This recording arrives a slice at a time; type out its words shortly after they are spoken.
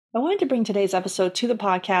I wanted to bring today's episode to the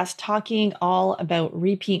podcast talking all about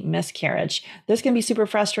repeat miscarriage. This can be super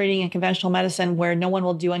frustrating in conventional medicine where no one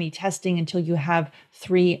will do any testing until you have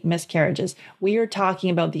 3 miscarriages. We are talking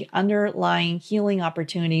about the underlying healing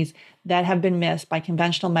opportunities that have been missed by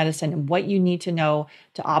conventional medicine and what you need to know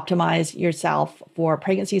to optimize yourself for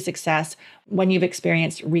pregnancy success when you've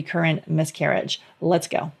experienced recurrent miscarriage. Let's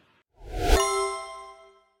go.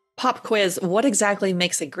 Pop quiz. What exactly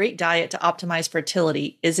makes a great diet to optimize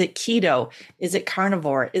fertility? Is it keto? Is it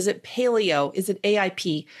carnivore? Is it paleo? Is it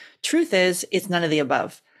AIP? Truth is, it's none of the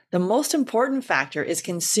above. The most important factor is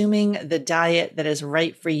consuming the diet that is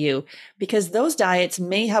right for you, because those diets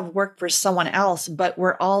may have worked for someone else, but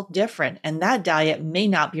we're all different, and that diet may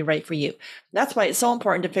not be right for you. That's why it's so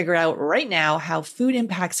important to figure out right now how food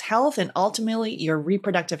impacts health and ultimately your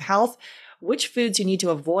reproductive health, which foods you need to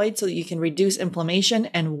avoid so that you can reduce inflammation,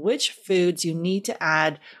 and which foods you need to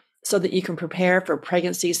add so that you can prepare for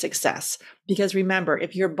pregnancy success. Because remember,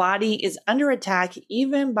 if your body is under attack,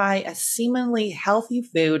 even by a seemingly healthy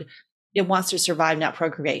food, it wants to survive, not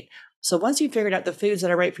procreate. So once you've figured out the foods that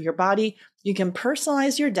are right for your body, you can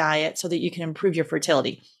personalize your diet so that you can improve your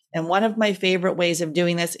fertility. And one of my favorite ways of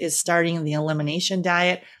doing this is starting the elimination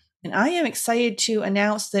diet. And I am excited to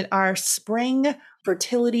announce that our spring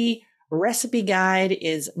fertility recipe guide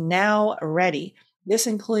is now ready. This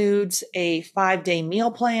includes a 5-day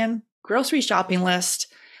meal plan, grocery shopping list,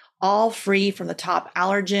 all free from the top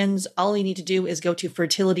allergens. All you need to do is go to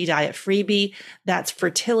Fertility Diet Freebie. That's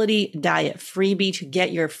Fertility Diet Freebie to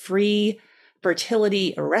get your free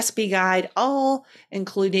fertility recipe guide, all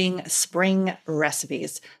including spring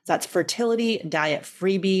recipes. That's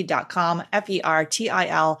fertilitydietfreebie.com,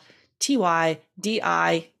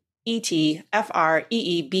 fertilitydetfreebie.com,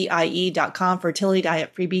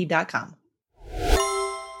 fertilitydietfreebie.com.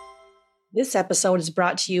 This episode is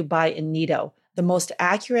brought to you by Inido, the most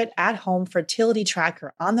accurate at-home fertility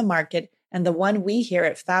tracker on the market and the one we here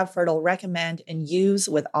at FabFertile recommend and use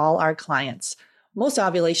with all our clients. Most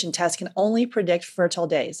ovulation tests can only predict fertile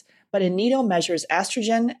days, but Inido measures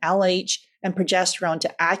estrogen, LH, and progesterone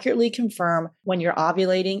to accurately confirm when you're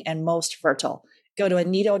ovulating and most fertile. Go to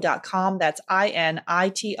inido.com, that's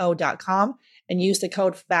INITO.com, and use the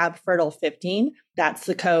code FABFERTILE15. That's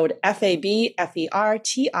the code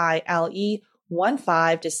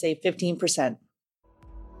FABFERTILE15 to save 15%.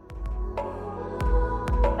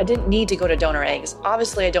 I didn't need to go to donor eggs.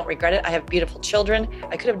 Obviously, I don't regret it. I have beautiful children.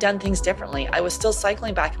 I could have done things differently. I was still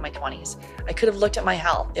cycling back in my 20s. I could have looked at my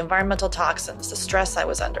health, the environmental toxins, the stress I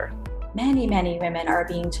was under. Many women are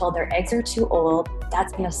being told their eggs are too old.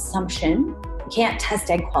 That's an assumption. You can't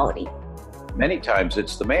test egg quality. Many times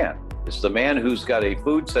it's the man. It's the man who's got a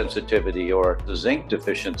food sensitivity or the zinc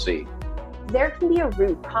deficiency. There can be a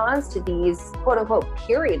root cause to these quote unquote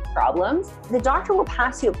period problems. The doctor will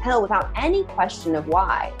pass you a pill without any question of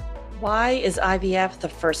why. Why is IVF the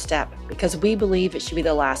first step? Because we believe it should be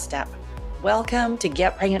the last step. Welcome to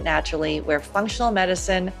Get Pregnant Naturally, where functional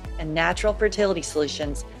medicine and natural fertility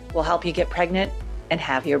solutions will help you get pregnant and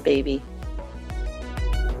have your baby.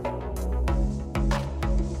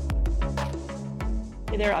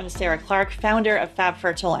 Hey there, I'm Sarah Clark, founder of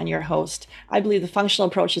FabFertile and your host. I believe the functional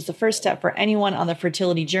approach is the first step for anyone on the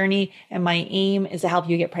fertility journey, and my aim is to help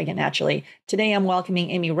you get pregnant naturally. Today, I'm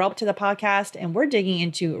welcoming Amy Rope to the podcast, and we're digging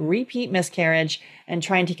into repeat miscarriage and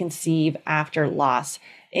trying to conceive after loss.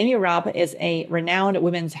 Amy Rope is a renowned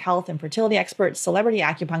women's health and fertility expert, celebrity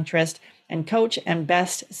acupuncturist, and coach, and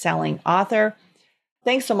best-selling author.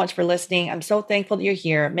 Thanks so much for listening. I'm so thankful that you're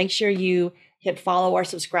here. Make sure you hit follow or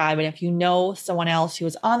subscribe. And if you know someone else who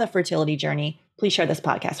is on the fertility journey, please share this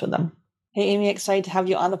podcast with them. Hey, Amy, excited to have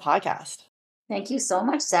you on the podcast. Thank you so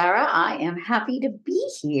much, Sarah. I am happy to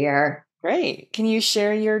be here. Great. Can you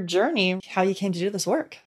share your journey, how you came to do this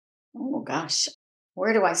work? Oh, gosh.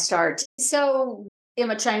 Where do I start? So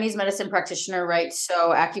I'm a Chinese medicine practitioner, right?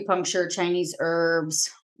 So acupuncture, Chinese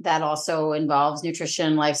herbs, that also involves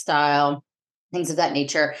nutrition, lifestyle, things of that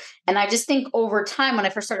nature. And I just think over time, when I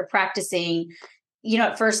first started practicing,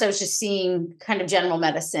 at first I was just seeing kind of general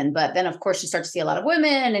medicine, but then of course you start to see a lot of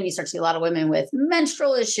women, and you start to see a lot of women with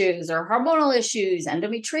menstrual issues or hormonal issues,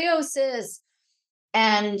 endometriosis.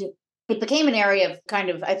 And it became an area of kind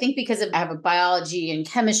of, I think because I have a biology and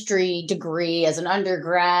chemistry degree as an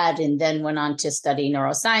undergrad, and then went on to study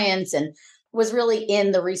neuroscience and was really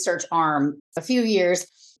in the research arm a few years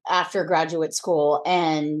after graduate school.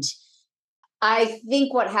 And I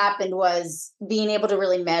think what happened was being able to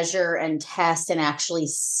really measure and test and actually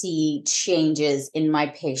see changes in my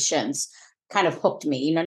patients kind of hooked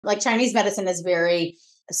me. Like Chinese medicine is very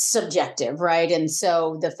subjective, right? And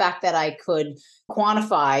so the fact that I could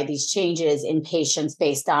quantify these changes in patients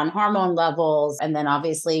based on hormone levels, and then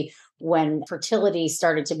obviously when fertility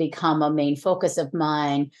started to become a main focus of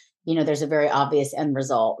mine, there's a very obvious end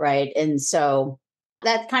result, right? And so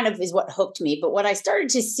that kind of is what hooked me. But what I started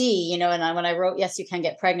to see, when I wrote Yes, You Can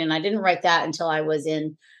Get Pregnant, I didn't write that until I was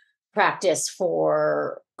in practice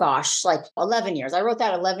for, like 11 years. I wrote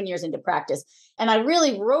that 11 years into practice. And I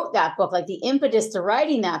really wrote that book, like the impetus to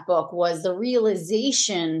writing that book was the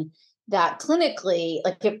realization that clinically,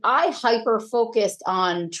 like if I hyper focused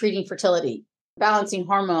on treating fertility, balancing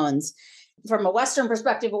hormones from a Western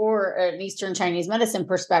perspective or an Eastern Chinese medicine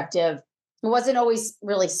perspective, it wasn't always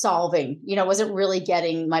really solving, wasn't really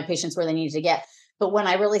getting my patients where they needed to get. But when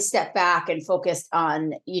I really stepped back and focused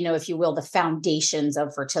on, if you will, the foundations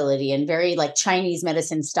of fertility and very like Chinese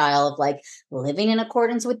medicine style of like living in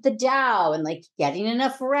accordance with the Tao and like getting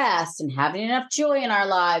enough rest and having enough joy in our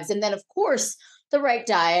lives. And then, of course, the right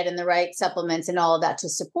diet and the right supplements and all of that to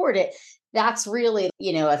support it. That's really,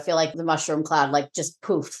 I feel like the mushroom cloud like just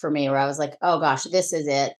poofed for me where I was like, oh gosh, this is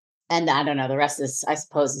it. And I don't know, the rest is, I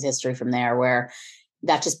suppose, is history from there where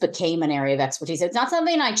that just became an area of expertise. It's not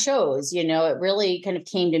something I chose, it really kind of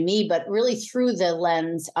came to me, but really through the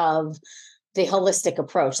lens of the holistic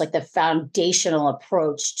approach, like the foundational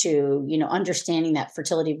approach to, understanding that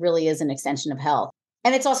fertility really is an extension of health.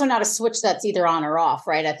 And it's also not a switch that's either on or off,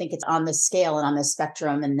 right? I think it's on this scale and on this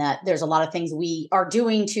spectrum, and that there's a lot of things we are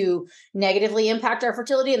doing to negatively impact our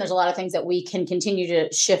fertility. And there's a lot of things that we can continue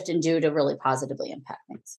to shift and do to really positively impact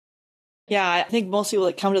things. Yeah, I think most people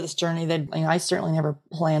that come to this journey, that I certainly never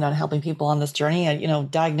planned on helping people on this journey. I,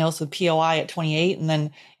 diagnosed with POI at 28 and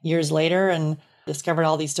then years later and discovered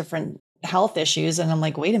all these different health issues. And I'm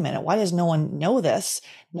like, wait a minute, why does no one know this?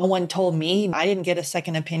 No one told me. I didn't get a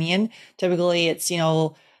second opinion. Typically it's,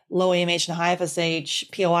 low AMH and high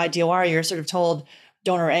FSH, POI, DOR, you're sort of told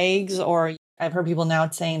donor eggs, or I've heard people now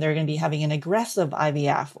saying they're going to be having an aggressive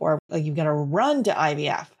IVF, or like you've got to run to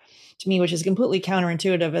IVF. To me, which is completely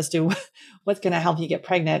counterintuitive as to what's going to help you get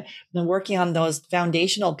pregnant. And working on those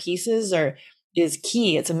foundational pieces is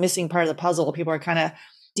key. It's a missing part of the puzzle. People are kind of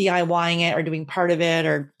DIYing it or doing part of it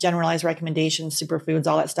or generalized recommendations, superfoods,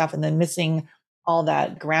 all that stuff, and then missing all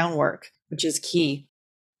that groundwork, which is key.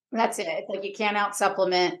 That's it. It's like you can't out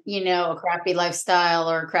supplement, a crappy lifestyle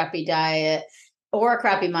or a crappy diet or a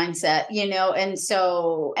crappy mindset, and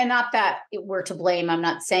so, and not that we're to blame. I'm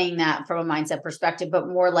not saying that from a mindset perspective, but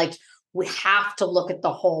more like we have to look at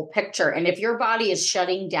the whole picture. And if your body is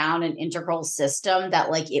shutting down an integral system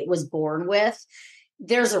that like it was born with,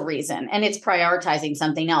 there's a reason, and it's prioritizing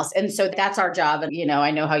something else. And so that's our job. And,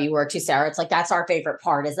 I know how you work too, Sarah. It's like, that's our favorite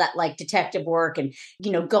part, is that like detective work and,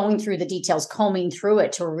 going through the details, combing through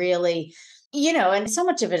it to really, and so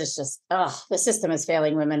much of it is just, the system is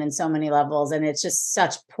failing women in so many levels. And it's just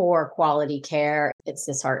such poor quality care. It's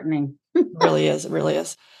disheartening. It really is. It really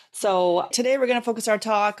is. So today we're going to focus our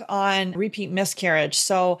talk on repeat miscarriage.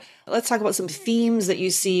 So let's talk about some themes that you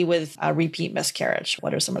see with repeat miscarriage.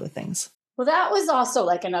 What are some of the things? Well, that was also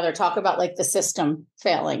like another talk about like the system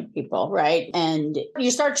failing people, right? And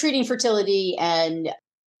you start treating fertility and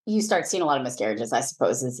you start seeing a lot of miscarriages, I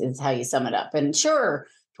suppose, is how you sum it up. And sure,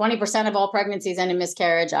 20% of all pregnancies end in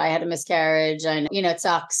miscarriage. I had a miscarriage. And, it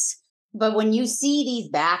sucks. But when you see these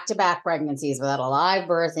back-to-back pregnancies without a live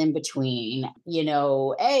birth in between,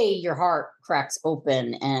 your heart cracks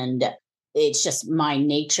open. And it's just my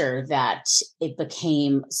nature that it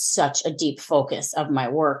became such a deep focus of my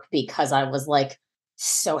work, because I was like,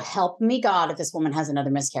 so help me God if this woman has another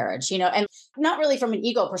miscarriage, and not really from an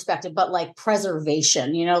ego perspective, but like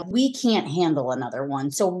preservation, we can't handle another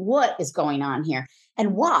one. So what is going on here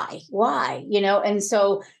and why, and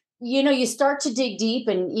so, you start to dig deep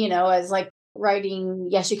and, as like writing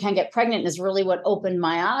Yes, You Can Get Pregnant is really what opened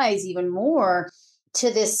my eyes even more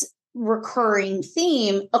to this recurring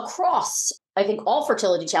theme across, I think, all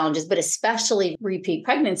fertility challenges, but especially repeat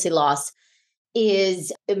pregnancy loss,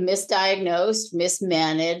 is a misdiagnosed,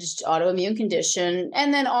 mismanaged autoimmune condition.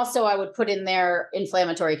 And then also I would put in there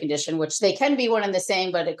inflammatory condition, which they can be one and the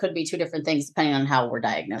same, but it could be two different things depending on how we're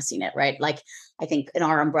diagnosing it, right? Like I think in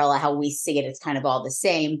our umbrella, how we see it, it's kind of all the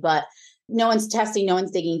same, but no one's testing, no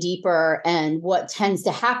one's digging deeper. And what tends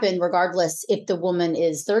to happen, regardless if the woman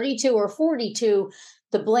is 32 or 42,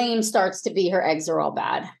 the blame starts to be her eggs are all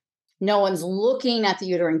bad. No one's looking at the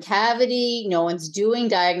uterine cavity. No one's doing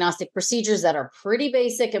diagnostic procedures that are pretty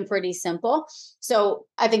basic and pretty simple. So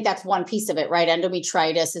I think that's one piece of it, right?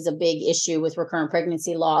 Endometritis is a big issue with recurrent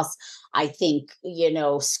pregnancy loss. I think,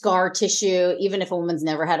 scar tissue, even if a woman's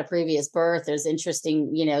never had a previous birth, there's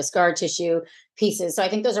interesting, scar tissue pieces. So I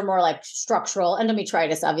think those are more like structural.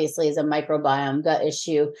 Endometritis obviously is a microbiome gut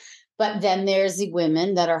issue. But then there's the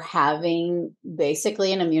women that are having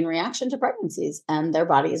basically an immune reaction to pregnancies and their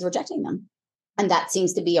body is rejecting them. And that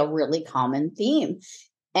seems to be a really common theme.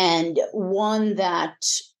 And one that,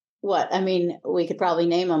 we could probably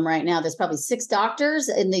name them right now. There's probably 6 doctors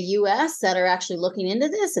in the US that are actually looking into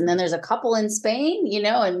this. And then there's a couple in Spain,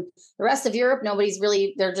 and the rest of Europe,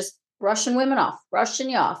 they're just brushing women off, brushing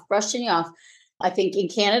you off. I think in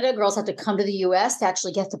Canada, girls have to come to the US to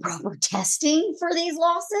actually get the proper testing for these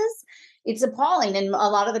losses. It's appalling. And a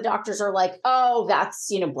lot of the doctors are like, oh,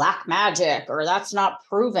 that's, black magic, or that's not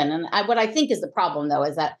proven. And what I think is the problem, though,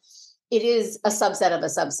 is that it is a subset of a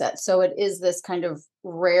subset. So it is this kind of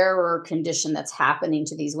rarer condition that's happening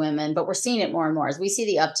to these women, but we're seeing it more and more. As we see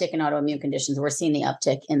the uptick in autoimmune conditions, we're seeing the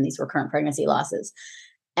uptick in these recurrent pregnancy losses.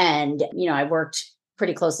 And, I worked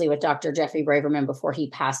pretty closely with Dr. Jeffrey Braverman before he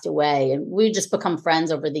passed away. And we just become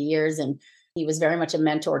friends over the years. And he was very much a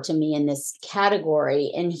mentor to me in this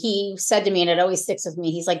category. And he said to me, and it always sticks with me,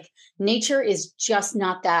 he's like, nature is just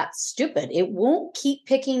not that stupid. It won't keep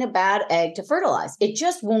picking a bad egg to fertilize. It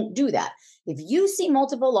just won't do that. If you see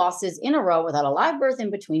multiple losses in a row without a live birth in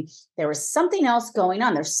between, there is something else going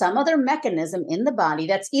on. There's some other mechanism in the body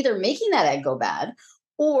that's either making that egg go bad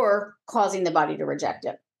or causing the body to reject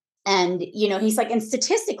it. And, he's like, and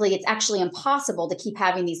statistically, it's actually impossible to keep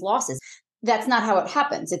having these losses. That's not how it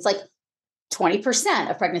happens. It's like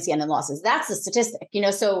 20% of pregnancy end in losses. That's the statistic,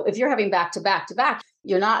 so if you're having back to back to back,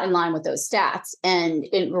 you're not in line with those stats, and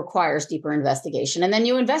it requires deeper investigation. And then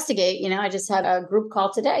you investigate, I just had a group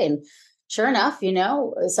call today, and sure enough,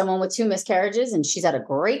 someone with 2 miscarriages, and she's at a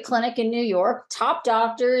great clinic in New York, top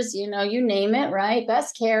doctors, you name it, right?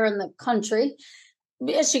 Best care in the country.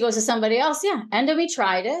 She goes to somebody else,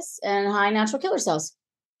 endometritis and high natural killer cells.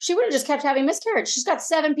 She would have just kept having miscarriage. She's got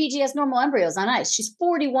 7 PGS normal embryos on ice. She's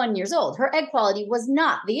 41 years old. Her egg quality was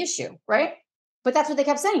not the issue, right? But that's what they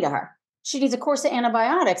kept saying to her. She needs a course of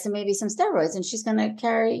antibiotics and maybe some steroids, and she's going to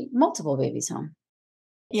carry multiple babies home.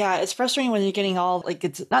 Yeah, it's frustrating when you're getting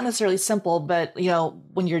it's not necessarily simple, but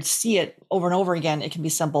when you see it over and over again, it can be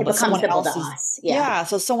simple. It but becomes someone simple else to us. Yeah.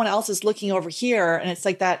 So someone else is looking over here, and it's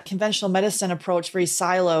like that conventional medicine approach, very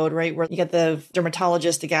siloed, right? Where you get the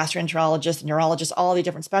dermatologist, the gastroenterologist, the neurologist, all the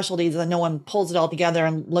different specialties, and no one pulls it all together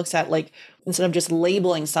and looks at, like, instead of just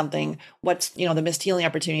labeling something, what's the mishealing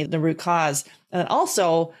opportunity, the root cause. And then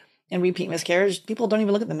also in repeat miscarriage, people don't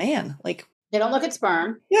even look at the man. Like, they don't look at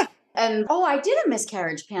sperm. Yeah. And, I did a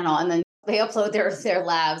miscarriage panel. And then they upload their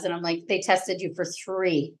labs. And I'm like, they tested you for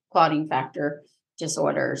 3 clotting factor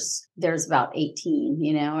disorders. There's about 18,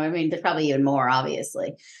 there's probably even more,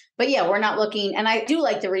 obviously. But yeah, we're not looking. And I do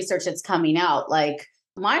like the research that's coming out. Like,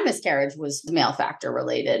 my miscarriage was male factor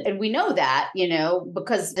related. And we know that,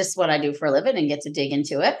 because this is what I do for a living and get to dig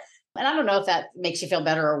into it. And I don't know if that makes you feel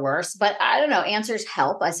better or worse, but I don't know. Answers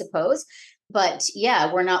help, I suppose. But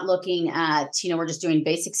yeah, we're not looking at, we're just doing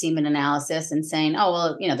basic semen analysis and saying, oh,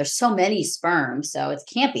 well, there's so many sperm, so it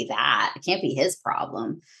can't be that. It can't be his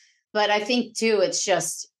problem. But I think too, it's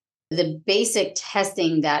just the basic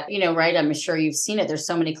testing that, right? I'm sure you've seen it. There's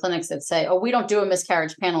so many clinics that say, oh, we don't do a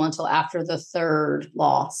miscarriage panel until after the 3rd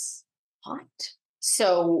loss. What?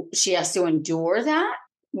 So she has to endure that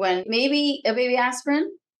when maybe a baby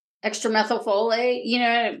aspirin, extra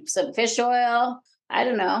methylfolate, some fish oil, I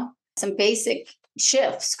don't know. Some basic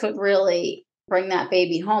shifts could really bring that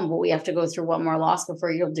baby home, but we have to go through one more loss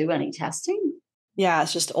before you'll do any testing. Yeah,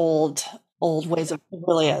 it's just old ways of, it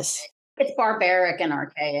really is. It's barbaric and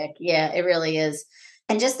archaic. Yeah, it really is.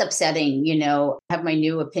 And just upsetting, I have my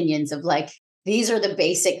new opinions of like, these are the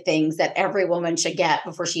basic things that every woman should get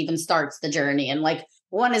before she even starts the journey. And like,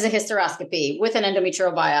 one is a hysteroscopy with an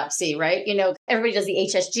endometrial biopsy, right? Everybody does the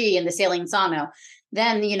HSG and the saline sono.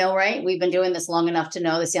 Then, right, we've been doing this long enough to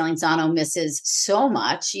know the saline sono misses so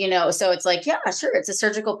much, so it's like, yeah, sure, it's a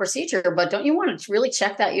surgical procedure, but don't you want to really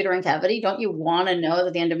check that uterine cavity? Don't you want to know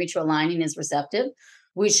that the endometrial lining is receptive?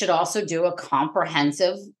 We should also do a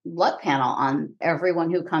comprehensive blood panel on everyone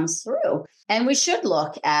who comes through. And we should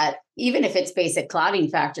look at, even if it's basic clotting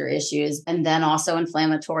factor issues, and then also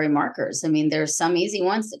inflammatory markers. I mean, there's some easy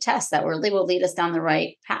ones to test that really will lead us down the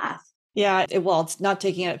right path. Yeah, it's not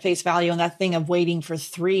taking it at face value, and that thing of waiting for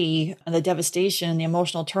 3 and the devastation, the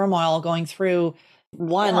emotional turmoil going through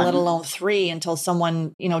one, let alone 3, until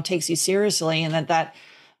someone, takes you seriously. And that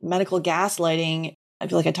medical gaslighting, I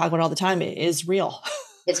feel like I talk about it all the time, it is real.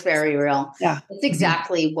 It's very real. Yeah. It's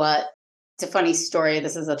exactly what, it's a funny story.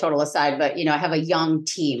 This is a total aside, but I have a young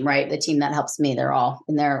team, right? The team that helps me, they're all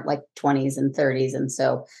in their like 20s and 30s. And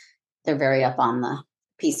so they're very up on the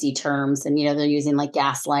PC terms and, they're using like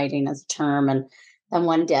gaslighting as a term. And then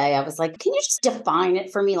one day I was like, can you just define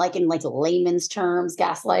it for me? Like in like layman's terms,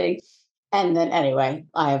 gaslighting. And then anyway,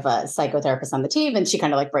 I have a psychotherapist on the team and she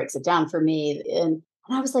kind of like breaks it down for me. And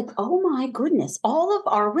I was like, oh my goodness, all of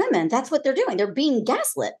our women, that's what they're doing. They're being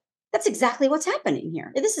gaslit. That's exactly what's happening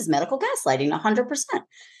here. This is medical gaslighting, 100%.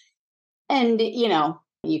 And,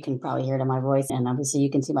 you can probably hear it in my voice and obviously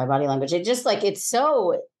you can see my body language. It just like, it's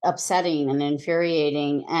so upsetting and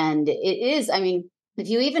infuriating. And it is, if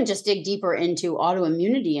you even just dig deeper into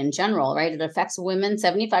autoimmunity in general, right? It affects women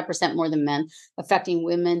 75% more than men, affecting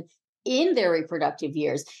women in their reproductive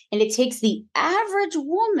years. And it takes the average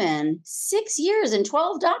woman 6 years and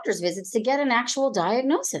 12 doctor's visits to get an actual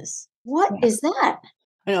diagnosis. What is that?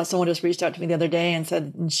 I know someone just reached out to me the other day and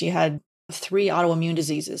said she had 3 autoimmune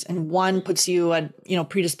diseases and one puts you at,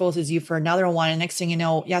 predisposes you for another one. And next thing you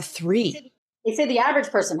know, 3. They say the average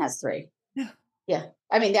person has 3. Yeah. Yeah.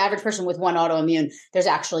 The average person with one autoimmune, there's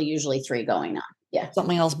actually usually 3 going on. Yeah.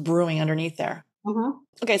 Something else brewing underneath there. Mm-hmm.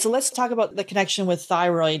 Okay. So let's talk about the connection with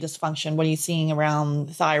thyroid dysfunction. What are you seeing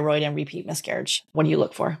around thyroid and repeat miscarriage? What do you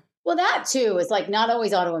look for? Well, that too is like not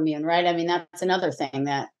always autoimmune, right? That's another thing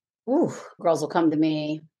that, girls will come to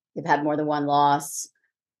me. They've had more than one loss.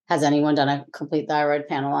 Has anyone done a complete thyroid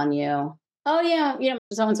panel on you? Oh yeah,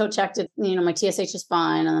 so-and-so checked it, my TSH is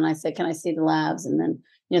fine. And then I say, can I see the labs? And then,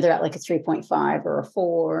 they're at like a 3.5 or a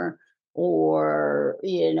 4, or,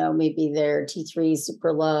 maybe their T3 is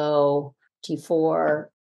super low, T4.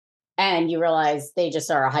 And you realize they just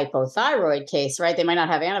are a hypothyroid case, right? They might not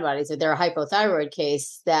have antibodies, but they're a hypothyroid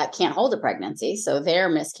case that can't hold a pregnancy. So they're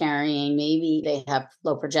miscarrying. Maybe they have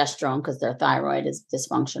low progesterone because their thyroid is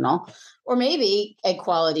dysfunctional. Or maybe egg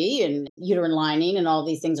quality and uterine lining and all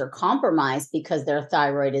these things are compromised because their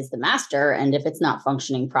thyroid is the master. And if it's not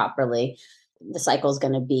functioning properly, the cycle is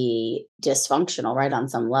going to be dysfunctional, right, on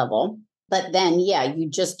some level. But then, you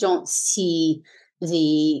just don't see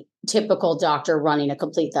the typical doctor running a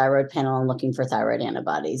complete thyroid panel and looking for thyroid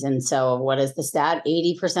antibodies. And so what is the stat?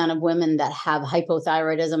 80% of women that have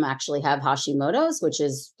hypothyroidism actually have Hashimoto's, which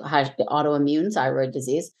is autoimmune thyroid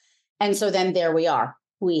disease. And so then there we are.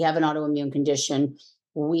 We have an autoimmune condition.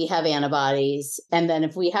 We have antibodies. And then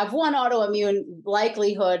if we have one autoimmune,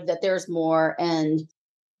 likelihood that there's more. And,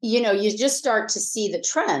 you just start to see the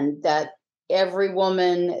trend that every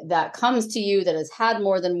woman that comes to you that has had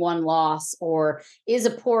more than one loss or is a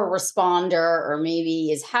poor responder or maybe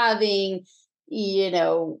is having,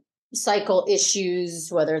 cycle issues,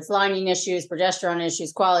 whether it's lining issues, progesterone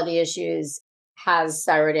issues, quality issues, has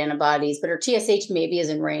thyroid antibodies, but her TSH maybe is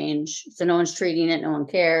in range. So no one's treating it. No one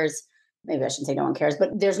cares. Maybe I shouldn't say no one cares,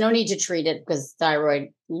 but there's no need to treat it because thyroid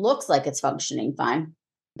looks like it's functioning fine.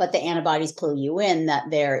 But the antibodies clue you in that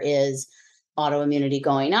there is autoimmunity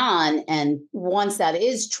going on. And once that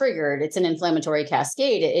is triggered, it's an inflammatory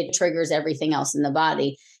cascade. It triggers everything else in the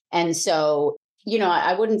body. And so,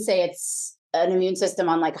 I wouldn't say it's an immune system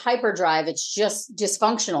on like hyperdrive. It's just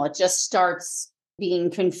dysfunctional. It just starts being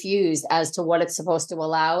confused as to what it's supposed to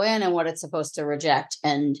allow in and what it's supposed to reject.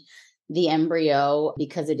 And the embryo,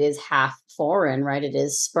 because it is half foreign, right? It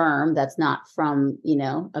is sperm that's not from,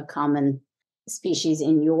 a common species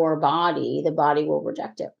in your body, the body will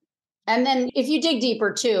reject it. And then if you dig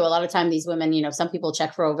deeper too, a lot of time these women, some people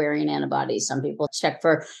check for ovarian antibodies, some people check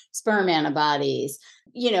for sperm antibodies,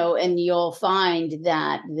 and you'll find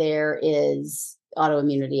that there is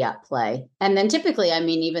autoimmunity at play. And then typically,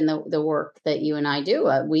 even the work that you and I do,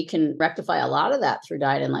 we can rectify a lot of that through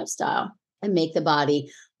diet and lifestyle and make the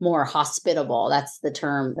body more hospitable. That's the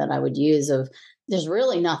term that I would use of there's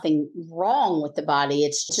really nothing wrong with the body.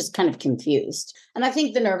 It's just kind of confused. And I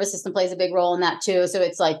think the nervous system plays a big role in that too. So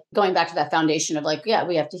it's like going back to that foundation of like, we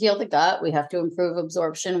have to heal the gut. We have to improve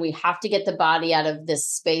absorption. We have to get the body out of this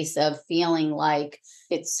space of feeling like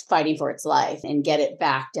it's fighting for its life and get it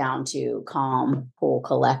back down to calm, cool,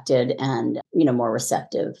 collected, and, more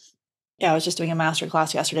receptive. Yeah, I was just doing a master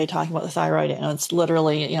class yesterday talking about the thyroid. And it's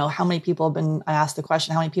literally, how many people have been, I asked the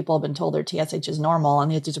question, how many people have been told their TSH is normal?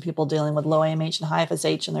 And these are people dealing with low AMH and high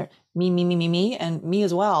FSH, and they're me, and me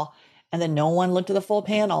as well. And then no one looked at the full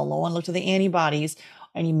panel. No one looked at the antibodies.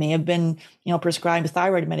 And you may have been, prescribed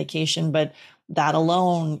thyroid medication, but that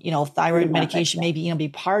alone, thyroid medication may be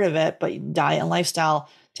part of it, but diet and lifestyle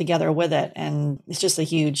together with it. And it's just a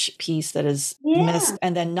huge piece that is missed.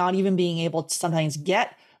 And then not even being able to sometimes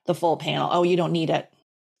get the full panel. Oh, you don't need it.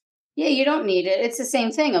 Yeah, you don't need it. It's the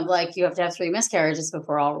same thing of like, you have to have 3 miscarriages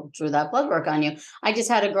before I'll do that blood work on you. I just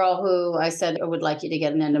had a girl who I said, I would like you to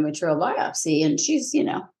get an endometrial biopsy. And she's,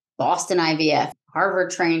 Boston IVF,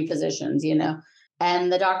 Harvard trained physicians.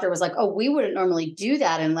 And the doctor was like, oh, we wouldn't normally do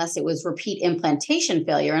that unless it was repeat implantation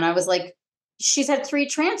failure. And I was like, she's had 3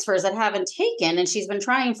 transfers that haven't taken, and she's been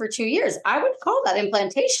trying for 2 years. I would call that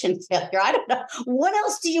implantation failure. I don't know. What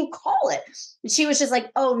else do you call it? And she was just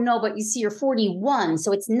like, oh, no, but you see, you're 41.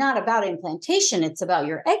 So it's not about implantation. It's about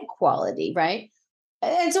your egg quality, right?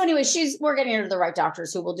 And so anyway, we're getting her to the right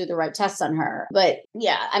doctors who will do the right tests on her. But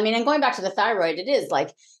yeah, I mean, and going back to the thyroid, it is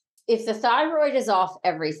like, if the thyroid is off,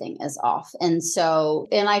 everything is off. And so,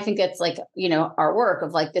 and I think it's like, our work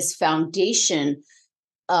of like this foundation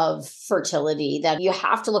of fertility, that you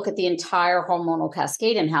have to look at the entire hormonal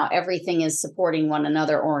cascade and how everything is supporting one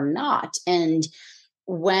another or not. And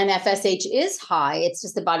when FSH is high, it's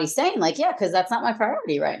just the body saying like, yeah, because that's not my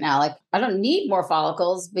priority right now. Like, I don't need more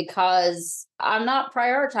follicles because I'm not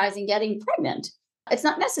prioritizing getting pregnant. It's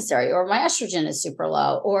not necessary. Or my estrogen is super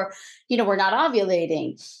low, or, we're not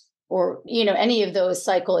ovulating, or, any of those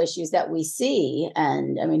cycle issues that we see.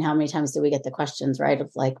 And I mean, how many times do we get the questions, right?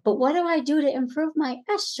 Of like, but what do I do to improve my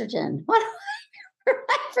estrogen? What do I do for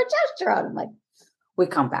my progesterone? I'm like, we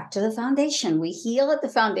come back to the foundation. We heal at the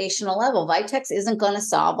foundational level. Vitex isn't going to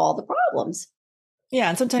solve all the problems. Yeah.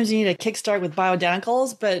 And sometimes you need a kickstart with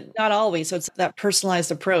bioidenticals, but not always. So it's that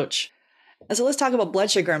personalized approach. And so let's talk about blood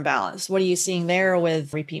sugar imbalance. What are you seeing there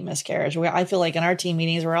with repeat miscarriage? I feel like in our team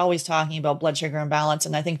meetings, we're always talking about blood sugar imbalance.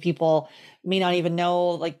 And I think people may not even know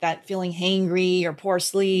like that feeling hangry or poor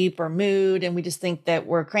sleep or mood. And we just think that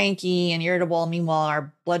we're cranky and irritable. Meanwhile,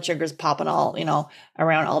 our blood sugar is popping all,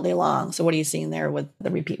 around all day long. So what are you seeing there with the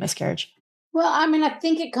repeat miscarriage? Well, I mean, I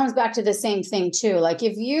think it comes back to the same thing too. Like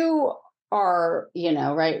if you are,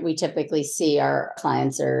 right, we typically see our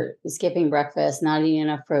clients are skipping breakfast, not eating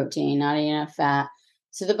enough protein, not eating enough fat.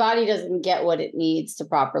 So the body doesn't get what it needs to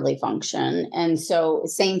properly function. And so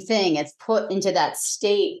same thing, it's put into that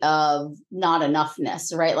state of not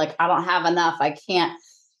enoughness, right? Like I don't have enough. I can't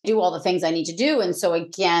do all the things I need to do. And so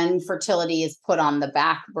again, fertility is put on the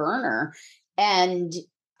back burner. And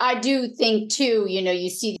I do think too, you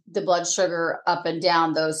see the blood sugar up and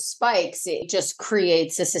down, those spikes, it just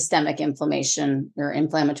creates a systemic inflammation or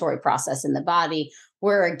inflammatory process in the body,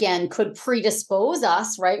 where again, could predispose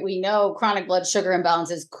us, right? We know chronic blood sugar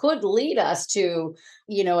imbalances could lead us to,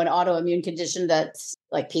 an autoimmune condition that's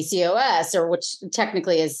like PCOS, or which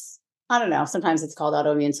technically is, I don't know, sometimes it's called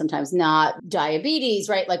autoimmune, sometimes not, diabetes,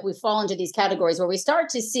 right? Like we fall into these categories where we start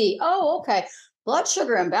to see, oh, okay, blood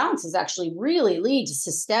sugar imbalances actually really lead to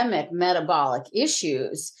systemic metabolic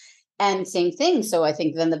issues. And same thing. So I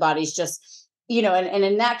think then the body's just, and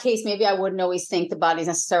in that case, maybe I wouldn't always think the body's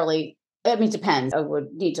necessarily, I mean, it depends. I would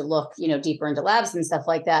need to look, deeper into labs and stuff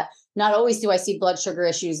like that. Not always do I see blood sugar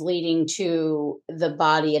issues leading to the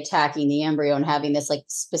body attacking the embryo and having this like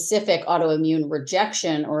specific autoimmune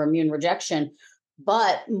rejection or immune rejection,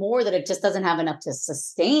 but more that it just doesn't have enough to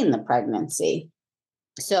sustain the pregnancy.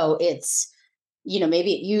 So it's,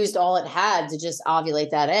 maybe it used all it had to just ovulate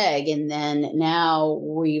that egg. And then now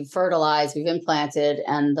we've fertilized, we've implanted,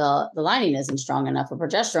 and the lining isn't strong enough, or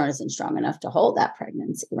progesterone isn't strong enough to hold that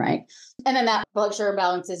pregnancy, right? And then that blood sugar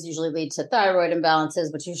imbalances usually lead to thyroid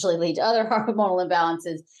imbalances, which usually lead to other hormonal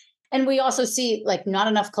imbalances. And we also see like not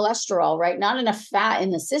enough cholesterol, right? Not enough fat in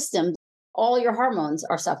the system. All your hormones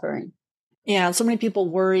are suffering. Yeah. So many people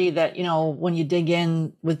worry that, when you dig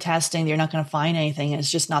in with testing, you're not going to find anything. And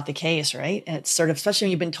it's just not the case, right? And it's sort of, especially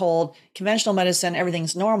when you've been told conventional medicine,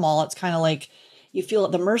 everything's normal. It's kind of like you feel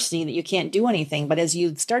at the mercy that you can't do anything. But as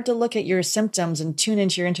you start to look at your symptoms and tune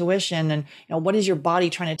into your intuition and, what is your body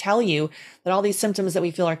trying to tell you, that all these symptoms that we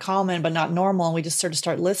feel are common but not normal, and we just sort of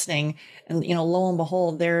start listening and, lo and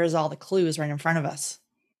behold, there's all the clues right in front of us.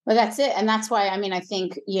 Well, that's it. And that's why, I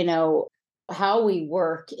think, how we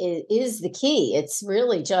work is the key. It's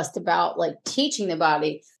really just about like teaching the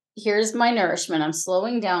body, here's my nourishment. I'm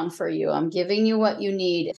slowing down for you. I'm giving you what you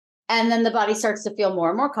need. And then the body starts to feel more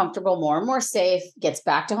and more comfortable, more and more safe, gets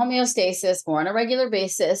back to homeostasis more on a regular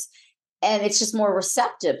basis. And it's just more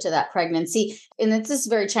receptive to that pregnancy. And this is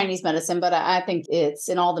very Chinese medicine, but I think it's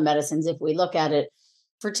in all the medicines. If we look at it,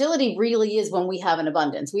 fertility really is when we have an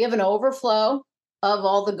abundance. We have an overflow of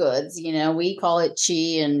all the goods. We call it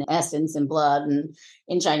qi and essence and blood and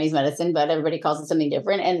in Chinese medicine, but everybody calls it something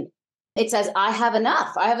different. And it says, I have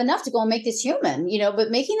enough to go and make this human,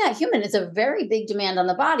 but making that human is a very big demand on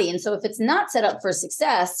the body. And so if it's not set up for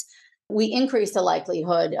success, we increase the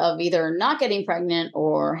likelihood of either not getting pregnant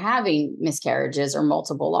or having miscarriages or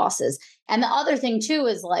multiple losses. And the other thing too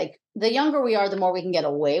is like the younger we are, the more we can get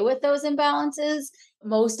away with those imbalances.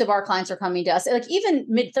 Most of our clients are coming to us, like even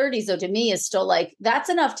mid-30s, though, to me is still like, that's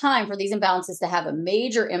enough time for these imbalances to have a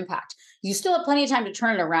major impact. You still have plenty of time to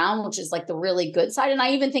turn it around, which is like the really good side. And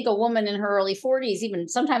I even think a woman in her early 40s, even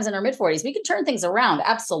sometimes in her mid 40s, we can turn things around.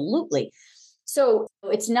 Absolutely. So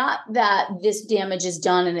it's not that this damage is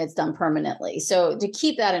done and it's done permanently. So to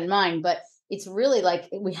keep that in mind, but it's really like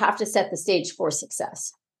we have to set the stage for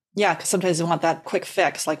success. Yeah, because sometimes they want that quick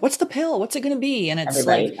fix. Like, what's the pill? What's it going to be? And it's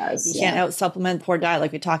Everybody like, does, you can't out supplement poor diet.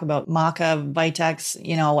 Like we talk about maca, Vitex,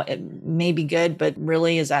 it may be good, but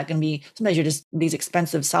really is that going to be, sometimes you're just these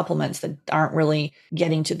expensive supplements that aren't really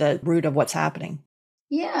getting to the root of what's happening.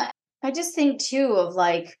 Yeah. I just think too of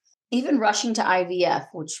like, even rushing to IVF,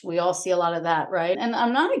 which we all see a lot of that, right? And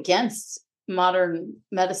I'm not against modern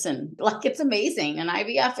medicine. Like it's amazing. And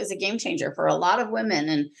IVF is a game changer for a lot of women.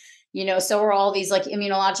 And so are all these like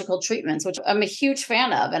immunological treatments, which I'm a huge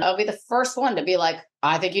fan of. And I'll be the first one to be like,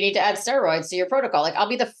 I think you need to add steroids to your protocol. Like I'll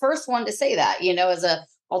be the first one to say that, as a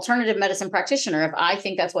alternative medicine practitioner, if I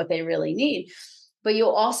think that's what they really need. But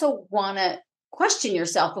you'll also want to question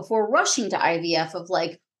yourself before rushing to IVF of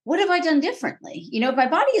like, what have I done differently? If my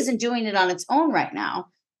body isn't doing it on its own right now,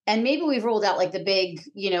 and maybe we've ruled out like the big,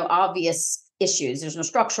 obvious issues. There's no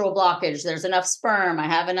structural blockage. There's enough sperm. I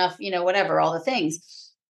have enough, whatever, all the things.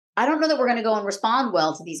 I don't know that we're going to go and respond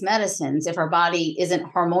well to these medicines if our body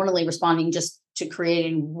isn't hormonally responding just to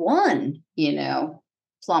creating one,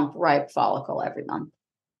 plump, ripe follicle every month.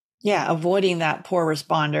 Yeah, avoiding that poor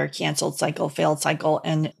responder, canceled cycle, failed cycle,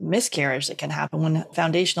 and miscarriage that can happen when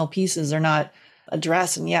foundational pieces are not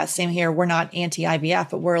addressed. And yeah, same here. We're not anti-IVF,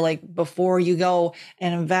 but we're like, before you go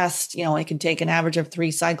and invest, it can take an average of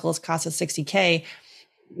 3 cycles, cost us $60K.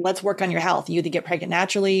 Let's work on your health. You either get pregnant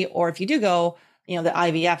naturally, or if you do go, the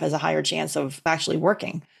IVF has a higher chance of actually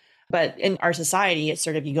working. But in our society, it's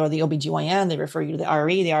sort of, you go to the OBGYN, they refer you to the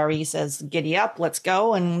RE. The RE says, giddy up, let's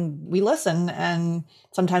go. And we listen. And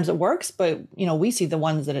sometimes it works, but, we see the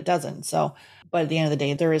ones that it doesn't. So, but at the end of the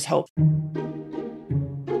day, there is hope.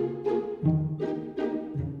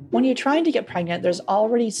 When you're trying to get pregnant, there's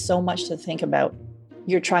already so much to think about.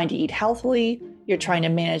 You're trying to eat healthily. You're trying to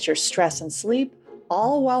manage your stress and sleep,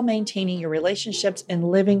 all while maintaining your relationships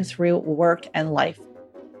and living through work and life.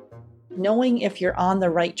 Knowing if you're on the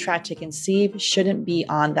right track to conceive shouldn't be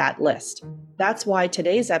on that list. That's why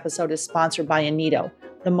today's episode is sponsored by Anito,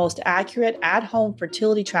 the most accurate at-home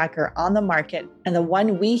fertility tracker on the market, and the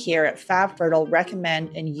one we here at FabFertile recommend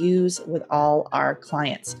and use with all our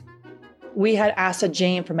clients. We had Asa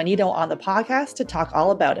Jane from Anito on the podcast to talk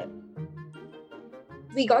all about it.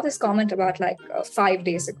 We got this comment about 5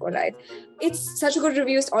 days ago, right? It's such a good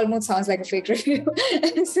review, it almost sounds like a fake review.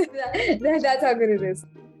 So that's how good it is.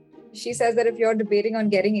 She says that if you're debating on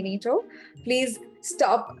getting Anito, please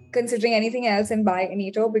stop considering anything else and buy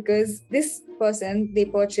Anito, because this person, they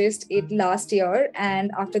purchased it last year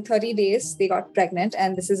and after 30 days, they got pregnant,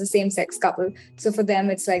 and this is a same-sex couple. So for them,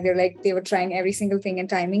 it's like they were trying every single thing and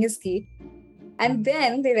timing is key. And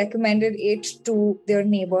then they recommended it to their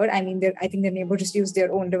neighbor. I think their neighbor just used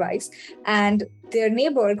their own device. And their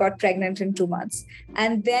neighbor got pregnant in 2 months.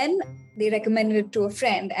 And then they recommended it to a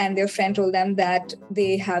friend. And their friend told them that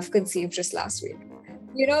they have conceived just last week.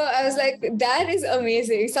 I was like, that is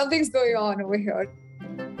amazing. Something's going on over here.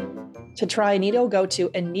 To try Anito, go to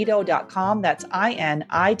anito.com. That's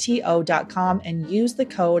INITO.com and use the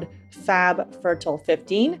code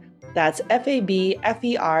FABFERTILE15. That's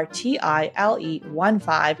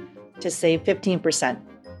FABFERTILE15 to save 15%.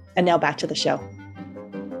 And now back to the show.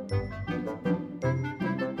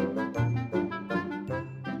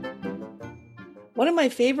 One of my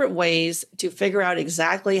favorite ways to figure out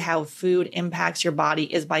exactly how food impacts your body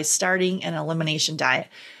is by starting an elimination diet.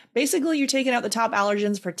 Basically, you're taking out the top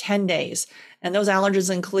allergens for 10 days. And those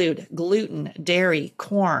allergens include gluten, dairy,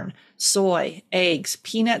 corn, soy, eggs,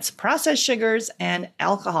 peanuts, processed sugars, and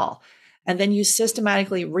alcohol. And then you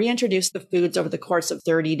systematically reintroduce the foods over the course of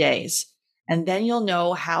 30 days. And then you'll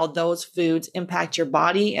know how those foods impact your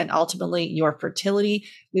body and ultimately your fertility.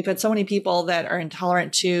 We've had so many people that are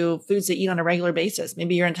intolerant to foods they eat on a regular basis.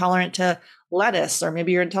 Maybe you're intolerant to lettuce, or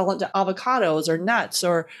maybe you're intolerant to avocados or nuts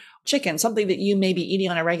or chicken, something that you may be eating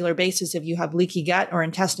on a regular basis. If you have leaky gut or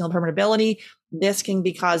intestinal permeability, this can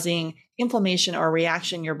be causing inflammation or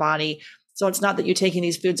reaction in your body. So it's not that you're taking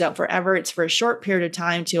these foods out forever. It's for a short period of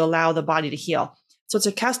time to allow the body to heal. So it's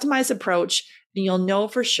a customized approach, and you'll know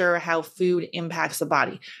for sure how food impacts the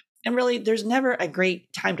body. And really, there's never a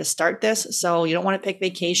great time to start this. So you don't want to pick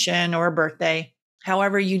vacation or a birthday.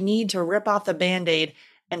 However, you need to rip off the Band-Aid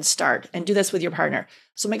and start, and do this with your partner.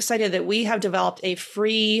 So I'm excited that we have developed a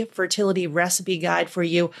free fertility recipe guide for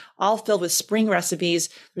you, all filled with spring recipes.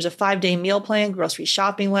 There's a 5-day meal plan, grocery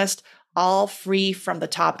shopping list, all free from the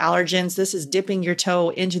top allergens. This is dipping your toe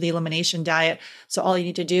into the elimination diet. So all you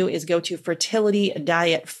need to do is go to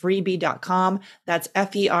fertilitydietfreebie.com. That's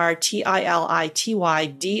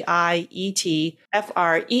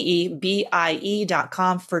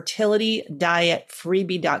fertilitydieetfreebie.com,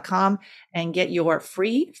 fertilitydietfreebie.com, and get your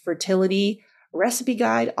free fertility recipe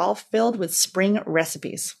guide, all filled with spring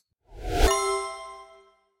recipes.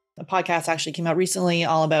 The podcast actually came out recently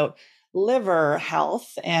all about liver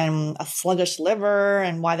health and a sluggish liver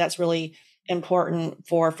and why that's really important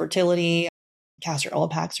for fertility. Castor oil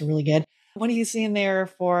packs are really good. What are you seeing there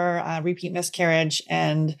for repeat miscarriage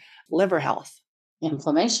and liver health?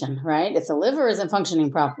 Inflammation, right? If the liver isn't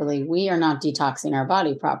functioning properly, we are not detoxing our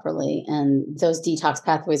body properly, and those detox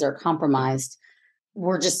pathways are compromised.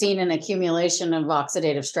 We're just seeing an accumulation of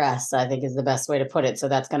oxidative stress, I think is the best way to put it. So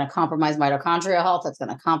that's going to compromise mitochondrial health. That's going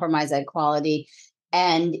to compromise egg quality.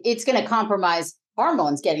 And it's going to compromise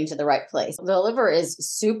hormones getting to the right place. The liver is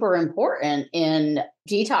super important in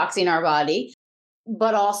detoxing our body,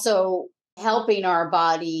 but also helping our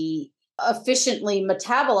body efficiently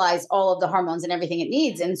metabolize all of the hormones and everything it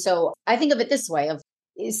needs. And so I think of it this way, of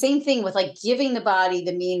same thing with like giving the body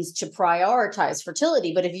the means to prioritize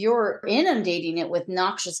fertility. But if you're inundating it with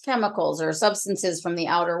noxious chemicals or substances from the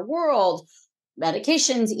outer world,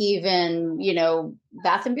 medications, even,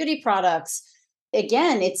 bath and beauty products,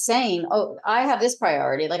 again, it's saying, oh, I have this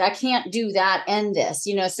priority. Like I can't do that and this,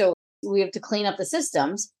 so we have to clean up the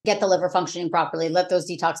systems, get the liver functioning properly, let those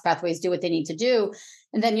detox pathways do what they need to do.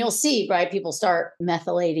 And then you'll see, right, people start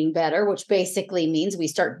methylating better, which basically means we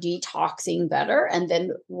start detoxing better. And then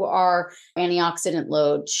our antioxidant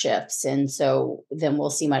load shifts. And so then we'll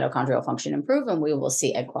see mitochondrial function improve, and we will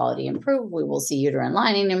see egg quality improve. We will see uterine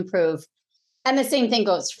lining improve. And the same thing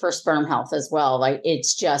goes for sperm health as well. Like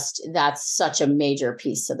it's just, that's such a major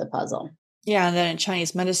piece of the puzzle. Yeah. And then in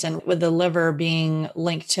Chinese medicine, with the liver being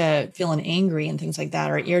linked to feeling angry and things like that,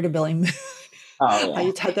 or irritability mood. Oh, yeah. I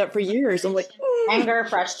used to have that for years. I'm like, anger,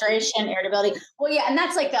 frustration, irritability. Well, yeah. And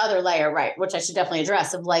that's like the other layer, right? Which I should definitely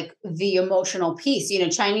address, of like the emotional piece.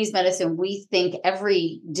 Chinese medicine, we think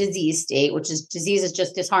every disease state, which is disease is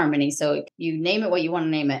just disharmony. So you name it what you want to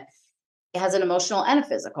name it. It has an emotional and a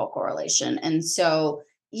physical correlation. And so,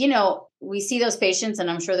 we see those patients,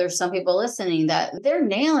 and I'm sure there's some people listening that they're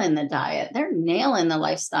nailing the diet, they're nailing the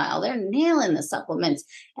lifestyle, they're nailing the supplements,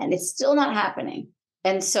 and it's still not happening.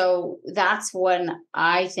 And so that's when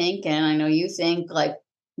I think, and I know you think, like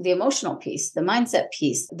the emotional piece, the mindset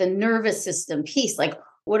piece, the nervous system piece, like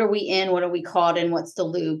what are we in, what are we caught in, what's the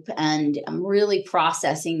loop? And I'm really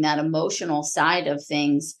processing that emotional side of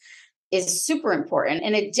things is super important.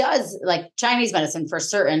 And it does, like Chinese medicine for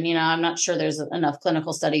certain, I'm not sure there's enough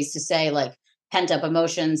clinical studies to say like pent up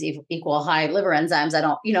emotions equal high liver enzymes. I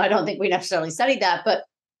don't think we necessarily studied that, but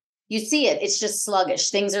you see it. It's just sluggish.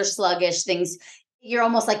 Things are sluggish. You're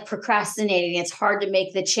almost like procrastinating. It's hard to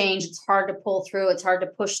make the change. It's hard to pull through. It's hard to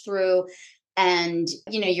push through. And,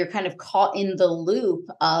 you're kind of caught in the loop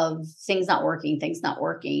of things not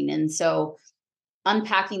working. And so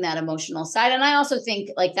unpacking that emotional side. And I also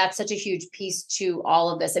think like that's such a huge piece to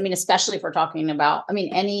all of this. I mean, especially if we're talking about,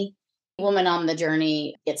 any woman on the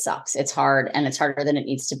journey, it sucks. It's hard, and it's harder than it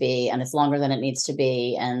needs to be, and it's longer than it needs to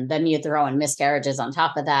be. And then you throw in miscarriages on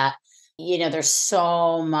top of that. There's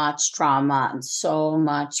so much trauma and so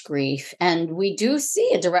much grief. And we do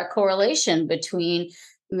see a direct correlation between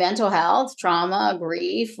mental health, trauma,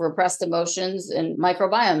 grief, repressed emotions, and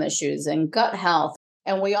microbiome issues and gut health.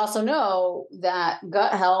 And we also know that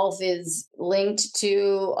gut health is linked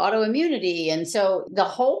to autoimmunity. And so the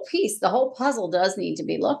whole piece, the whole puzzle does need to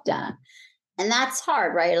be looked at. And that's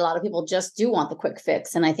hard, right? A lot of people just do want the quick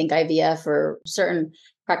fix. And I think IVF or certain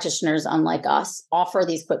practitioners, unlike us, offer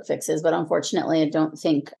these quick fixes. But unfortunately, I don't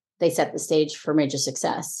think they set the stage for major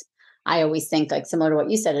success. I always think, like similar to what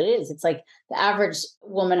you said, it is. It's like the average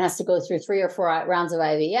woman has to go through 3 or 4 rounds of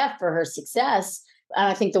IVF for her success. And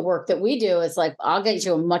I think the work that we do is like, I'll get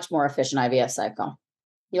you a much more efficient IVF cycle.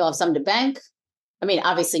 You'll have some to bank.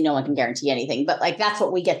 Obviously no one can guarantee anything, but like, that's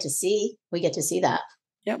what we get to see. We get to see that.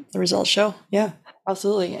 Yep. The results show. Yeah,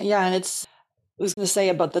 absolutely. Yeah. And I was going to say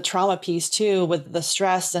about the trauma piece too, with the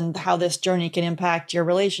stress and how this journey can impact your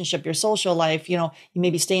relationship, your social life. You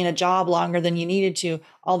maybe stay in a job longer than you needed to.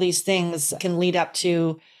 All these things can lead up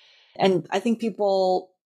to, and I think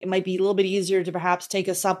it might be a little bit easier to perhaps take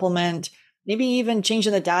a supplement, maybe even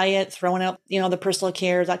changing the diet, throwing out, the personal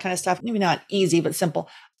care, that kind of stuff. Maybe not easy, but simple,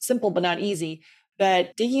 but not easy.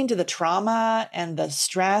 But digging into the trauma and the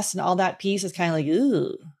stress and all that piece is kind of like,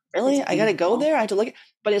 ooh, really? I got to go there? I have to look at,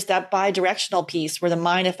 but it's that bi-directional piece where the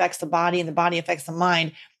mind affects the body and the body affects the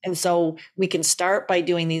mind. And so we can start by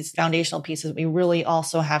doing these foundational pieces. We really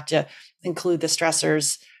also have to include the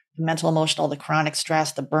stressors, the mental, emotional, the chronic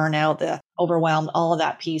stress, the burnout, the overwhelm, all of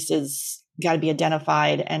that piece is got to be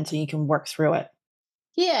identified. And so you can work through it.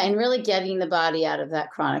 Yeah, and really getting the body out of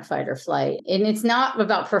that chronic fight or flight. And it's not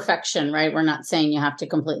about perfection, right? We're not saying you have to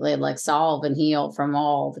completely like solve and heal from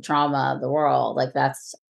all the trauma of the world. Like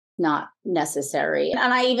that's not necessary.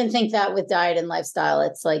 And I even think that with diet and lifestyle,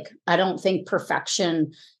 it's like, I don't think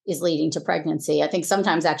perfection is leading to pregnancy. I think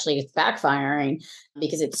sometimes actually it's backfiring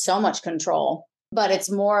because it's so much control. But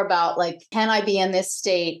it's more about like, can I be in this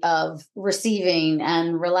state of receiving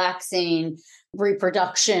and relaxing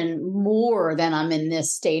reproduction more than I'm in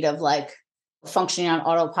this state of like functioning on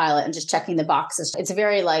autopilot and just checking the boxes? It's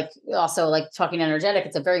very like, also like talking energetic,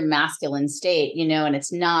 it's a very masculine state, and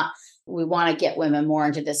it's not, we want to get women more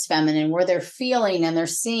into this feminine where they're feeling and they're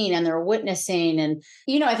seeing and they're witnessing. And,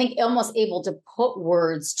 I think almost able to put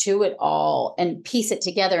words to it all and piece it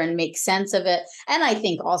together and make sense of it. And I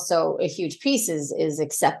think also a huge piece is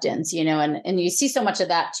acceptance, and you see so much of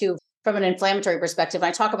that too from an inflammatory perspective. I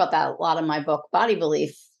talk about that a lot in my book, Body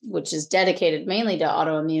Belief, which is dedicated mainly to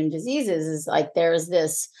autoimmune diseases, is like there's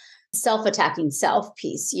this self-attacking self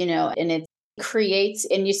piece, and it creates,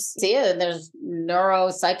 and you see it, and there's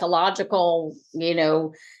neuropsychological,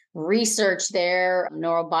 research there,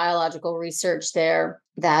 neurobiological research there,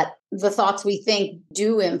 that the thoughts we think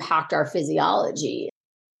do impact our physiology.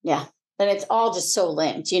 Yeah. And it's all just so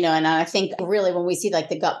linked, and I think really when we see like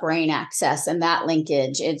the gut brain axis and that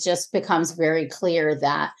linkage, it just becomes very clear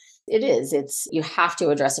that it's, you have to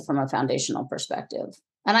address it from a foundational perspective.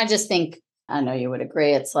 And I just think, I know you would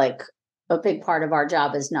agree, it's like a big part of our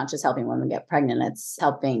job is not just helping women get pregnant, it's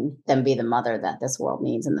helping them be the mother that this world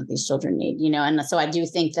needs and that these children need, and so I do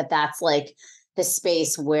think that that's like the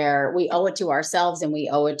space where we owe it to ourselves and we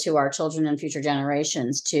owe it to our children and future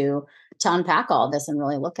generations to unpack all this and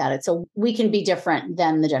really look at it so we can be different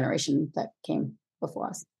than the generation that came before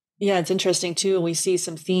us. Yeah, it's interesting too. We see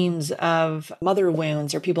some themes of mother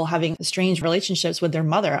wounds or people having strange relationships with their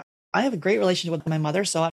mother. I have a great relationship with my mother,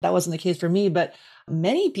 so that wasn't the case for me, but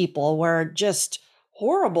many people were just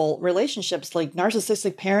horrible relationships, like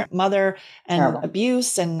narcissistic parent, mother, and Terrible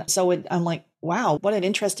abuse. And so I'm like, wow, what an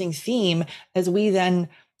interesting theme as we then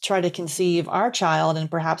try to conceive our child and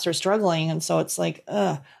perhaps are struggling. And so it's like,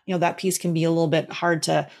 that piece can be a little bit hard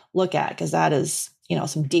to look at because that is,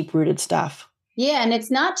 some deep rooted stuff. Yeah. And it's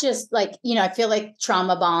not just like, I feel like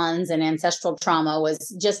trauma bonds and ancestral trauma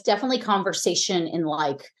was just definitely conversation in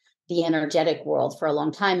like the energetic world for a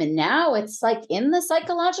long time. And now it's like in the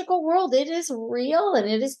psychological world, it is real and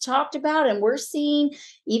it is talked about. And we're seeing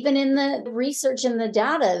even in the research and the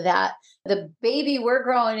data that the baby we're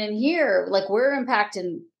growing in here, like we're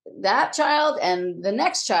impacting that child and the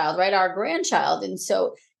next child, right? Our grandchild. And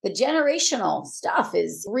so the generational stuff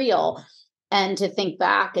is real. And to think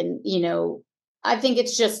back and, I think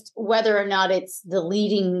it's just whether or not it's the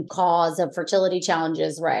leading cause of fertility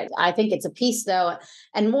challenges, right? I think it's a piece though,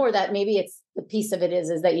 and more that maybe it's the piece of it is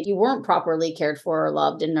that you weren't properly cared for or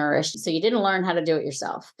loved and nourished. So you didn't learn how to do it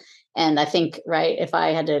yourself. And I think, right, if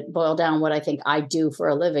I had to boil down what I think I do for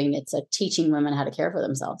a living, it's teaching women how to care for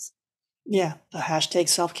themselves. Yeah. The hashtag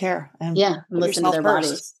self-care. And listen to their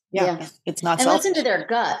bodies. Yeah. It's not and selfish. Listen to their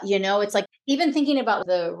gut. It's like even thinking about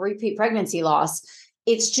the repeat pregnancy loss.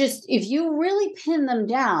 It's just, if you really pin them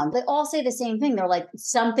down, they all say the same thing. They're like,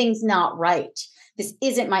 something's not right. This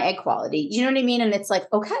isn't my egg quality. You know what I mean? And it's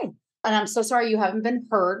like, okay. And I'm so sorry you haven't been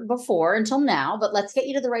heard before until now, but let's get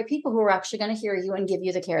you to the right people who are actually going to hear you and give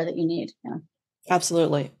you the care that you need. Yeah.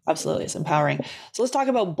 Absolutely. Absolutely. It's empowering. So let's talk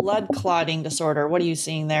about blood clotting disorder. What are you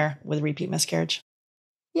seeing there with repeat miscarriage?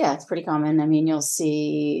 Yeah, it's pretty common. I mean, you'll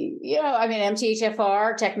see,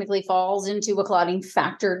 MTHFR technically falls into a clotting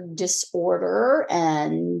factor disorder,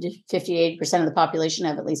 and 58% of the population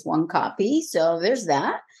have at least one copy. So there's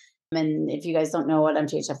that. And if you guys don't know what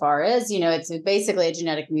MTHFR is, it's basically a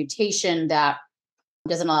genetic mutation that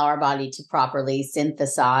doesn't allow our body to properly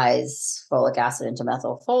synthesize folic acid into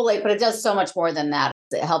methylfolate, but it does so much more than that.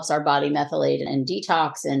 It helps our body methylate and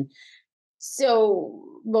detox. And so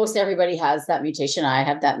most everybody has that mutation. I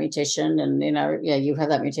have that mutation and, you have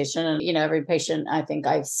that mutation and, every patient I think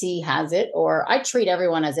I see has it, or I treat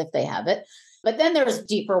everyone as if they have it. But then there's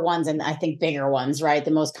deeper ones and I think bigger ones, right?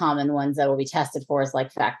 The most common ones that will be tested for is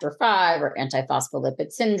like factor V or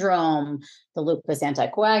antiphospholipid syndrome, the lupus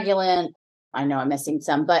anticoagulant. I know I'm missing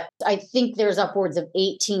some, but I think there's upwards of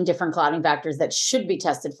 18 different clotting factors that should be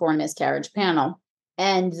tested for a miscarriage panel.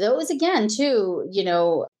 And those again, too,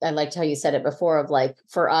 I liked how you said it before of like,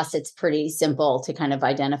 for us, it's pretty simple to kind of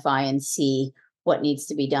identify and see what needs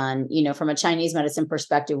to be done. From a Chinese medicine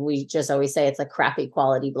perspective, we just always say it's like crappy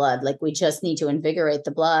quality blood. Like we just need to invigorate the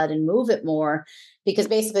blood and move it more, because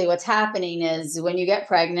basically what's happening is when you get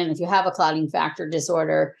pregnant, if you have a clotting factor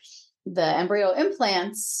disorder, the embryo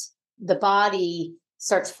implants, the body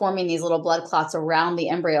starts forming these little blood clots around the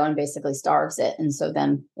embryo and basically starves it. And so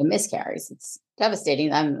then it miscarries. It's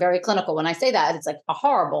devastating. I'm very clinical when I say that. It's like a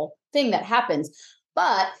horrible thing that happens.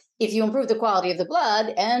 But if you improve the quality of the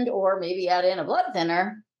blood and or maybe add in a blood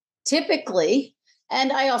thinner, typically,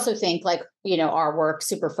 and I also think like, our work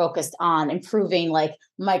super focused on improving like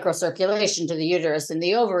microcirculation to the uterus and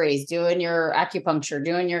the ovaries, doing your acupuncture,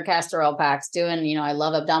 doing your castor oil packs, doing, I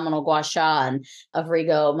love abdominal gua sha and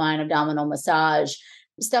Avrigo, mind abdominal massage,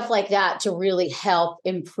 stuff like that to really help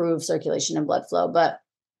improve circulation and blood flow. But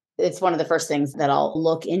it's one of the first things that I'll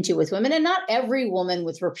look into with women. And not every woman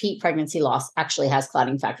with repeat pregnancy loss actually has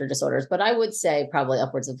clotting factor disorders, but I would say probably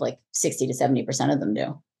upwards of like 60 to 70% of them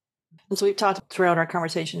do. And so we've talked throughout our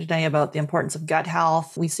conversation today about the importance of gut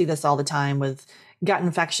health. We see this all the time with gut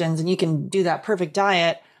infections, and you can do that perfect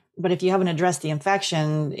diet, but if you haven't addressed the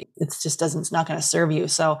infection, it's not going to serve you.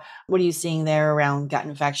 So what are you seeing there around gut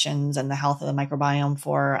infections and the health of the microbiome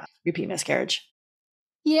for repeat miscarriage?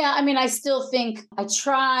 Yeah, I mean, I still think I've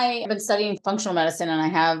been studying functional medicine, and I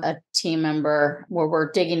have a team member where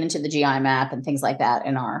we're digging into the GI map and things like that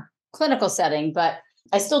in our clinical setting. But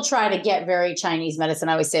I still try to get very Chinese medicine.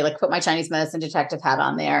 I always say, like, put my Chinese medicine detective hat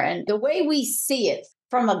on there. And the way we see it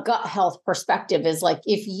from a gut health perspective is like,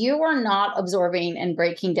 if you are not absorbing and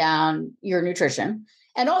breaking down your nutrition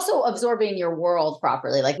and also absorbing your world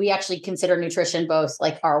properly, like we actually consider nutrition both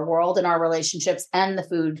like our world and our relationships and the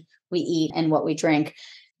food we eat and what we drink,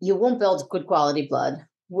 you won't build good quality blood,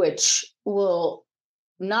 which will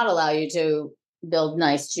not allow you to build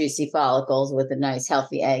nice, juicy follicles with a nice,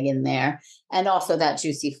 healthy egg in there. And also that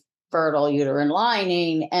juicy, fertile uterine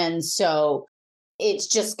lining. And so it's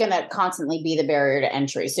just going to constantly be the barrier to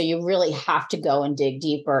entry. So you really have to go and dig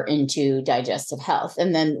deeper into digestive health.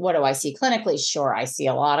 And then what do I see clinically? Sure, I see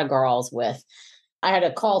a lot of girls I had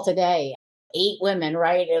a call today, 8 women,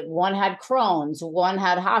 right? One had Crohn's, one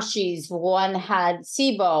had Hashis, one had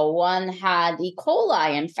SIBO, one had E.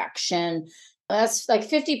 coli infection. That's like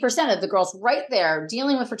 50% of the girls right there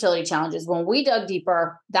dealing with fertility challenges. When we dug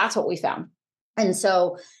deeper, that's what we found. And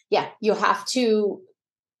so, yeah, you have to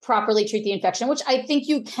properly treat the infection, which I think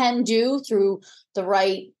you can do through the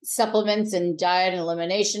right supplements and diet and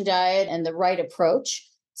elimination diet and the right approach.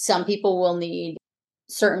 Some people will need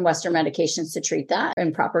certain Western medications to treat that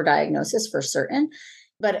and proper diagnosis for certain.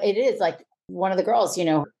 But it is like one of the girls, she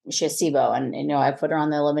has SIBO, and, I put her on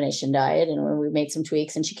the elimination diet, and when we made some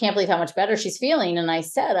tweaks, and she can't believe how much better she's feeling. And I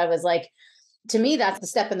was like, to me, that's the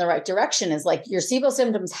step in the right direction, is like your SIBO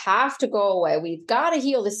symptoms have to go away. We've got to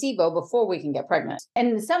heal the SIBO before we can get pregnant.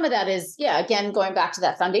 And some of that is, again, going back to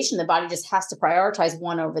that foundation, the body just has to prioritize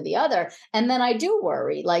one over the other. And then I do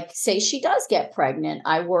worry, like, say she does get pregnant,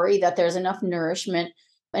 I worry that there's enough nourishment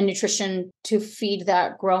and nutrition to feed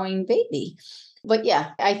that growing baby. But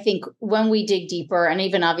yeah, I think when we dig deeper, and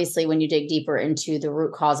even obviously when you dig deeper into the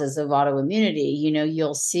root causes of autoimmunity,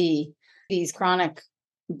 you'll see these chronic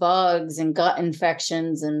bugs and gut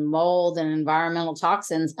infections and mold and environmental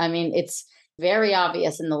toxins. I mean, it's very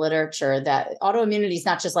obvious in the literature that autoimmunity is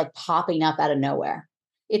not just like popping up out of nowhere.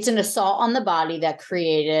 It's an assault on the body that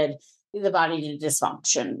created the body to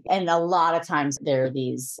dysfunction. And a lot of times there are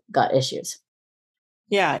these gut issues.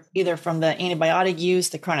 Yeah, either from the antibiotic use,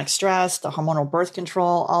 the chronic stress, the hormonal birth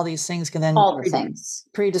control, all these things can then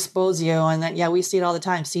predispose you. And then, we see it all the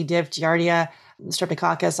time. C. diff, Giardia,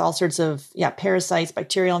 Streptococcus, all sorts of, parasites,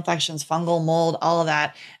 bacterial infections, fungal, mold, all of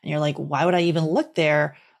that. And you're like, why would I even look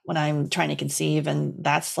there when I'm trying to conceive? And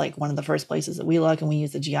that's like one of the first places that we look, and we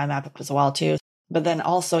use the GI map as well too. But then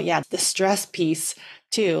also, the stress piece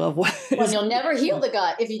too of what. Well, you'll never heal the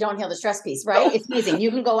gut if you don't heal the stress piece, right? It's amazing.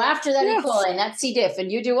 You can go after that E. coli and that C. diff,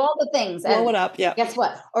 and you do all the things. Blow it up, yeah. Guess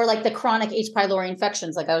what? Or like the chronic H. pylori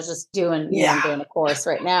infections. Like I was just doing, I'm doing a course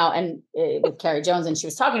right now, and with Carrie Jones, and she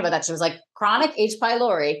was talking about that. She was like, chronic H.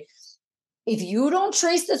 pylori. If you don't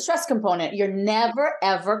trace the stress component, you're never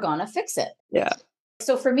ever gonna fix it. Yeah.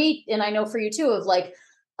 So for me, and I know for you too, of like,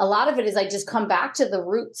 a lot of it is I just come back to the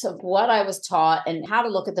roots of what I was taught and how to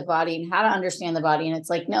look at the body and how to understand the body. And it's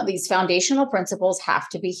like, no, these foundational principles have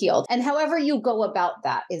to be healed. And however you go about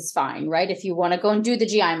that is fine, right? If you want to go and do the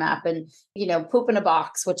GI map and, poop in a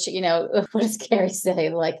box, which, what does Carrie say?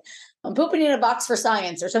 Like, I'm pooping in a box for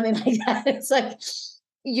science or something like that. It's like,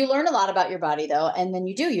 You learn a lot about your body though. And then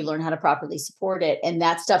you learn how to properly support it. And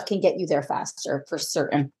that stuff can get you there faster for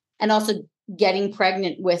certain. And also getting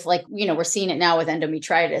pregnant with like, we're seeing it now with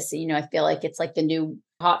endometritis. I feel like it's like the new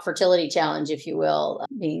hot fertility challenge, if you will,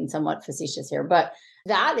 being somewhat facetious here, but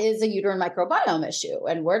that is a uterine microbiome issue.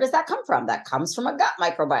 And where does that come from? That comes from a gut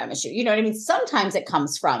microbiome issue. You know what I mean? Sometimes it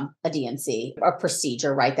comes from a DNC, a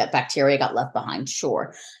procedure, right? That bacteria got left behind,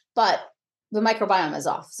 sure. But the microbiome is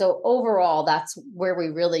off. So overall, that's where we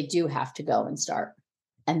really do have to go and start.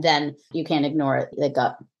 And then you can't ignore it, the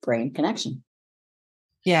gut-brain connection.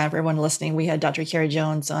 Yeah, everyone listening, we had Dr. Carrie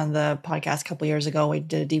Jones on the podcast a couple of years ago. We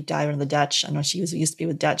did a deep dive into the Dutch. I know she used to be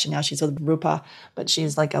with Dutch and now she's with Rupa, but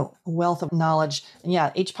she's like a wealth of knowledge. And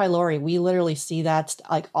yeah, H. pylori, we literally see that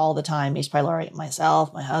like all the time. H. pylori,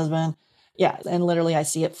 myself, my husband. Yeah. And literally I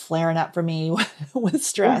see it flaring up for me with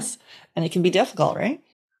stress and it can be difficult, right?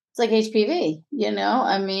 It's like HPV,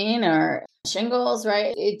 or shingles,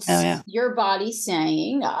 right? It's your body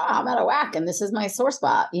saying, I'm out of whack and this is my sore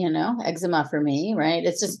spot, eczema for me, right?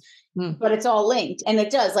 It's just, but it's all linked. And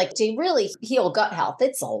it does, like, to really heal gut health,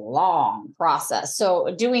 it's a long process.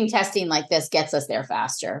 So doing testing like this gets us there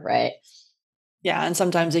faster, right? Yeah. And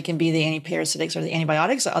sometimes it can be the antiparasitics or the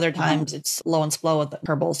antibiotics. Other times it's low and slow with the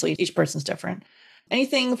herbal. So each person's different.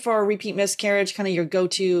 Anything for repeat miscarriage, kind of your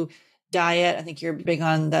go-to diet? I think you're big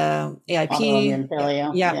on the AIP. Autoimmune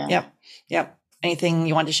paleo. Yep. Anything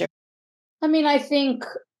you want to share? I think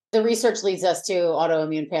the research leads us to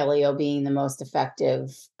autoimmune paleo being the most effective.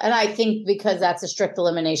 And I think because that's a strict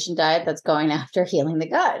elimination diet that's going after healing the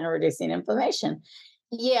gut and reducing inflammation.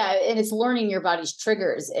 Yeah. And it's learning your body's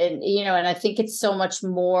triggers. And, and I think it's so much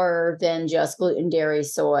more than just gluten, dairy,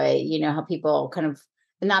 soy, how people kind of,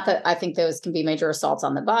 not that I think those can be major assaults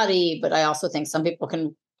on the body, but I also think some people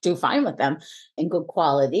can do fine with them in good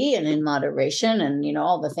quality and in moderation and,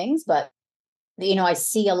 all the things. But, I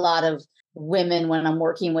see a lot of women when I'm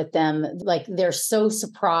working with them, like they're so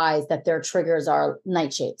surprised that their triggers are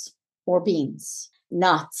nightshades or beans,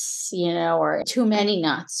 nuts, or too many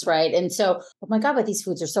nuts, right? And so, oh my God, but these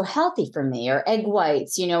foods are so healthy for me, or egg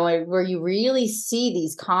whites, where you really see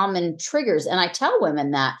these common triggers. And I tell women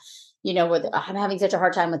that, I'm having such a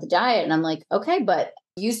hard time with the diet. And I'm like, okay, but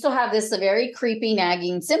you still have this very creepy,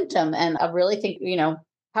 nagging symptom. And I really think,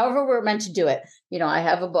 however we're meant to do it. I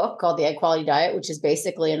have a book called The Egg Quality Diet, which is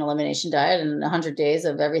basically an elimination diet and 100 days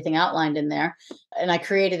of everything outlined in there. And I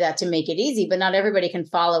created that to make it easy, but not everybody can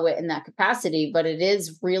follow it in that capacity. But it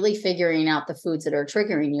is really figuring out the foods that are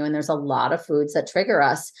triggering you. And there's a lot of foods that trigger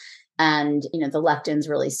us. And, the lectins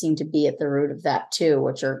really seem to be at the root of that too,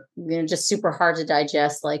 which are, just super hard to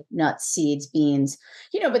digest, like nuts, seeds, beans,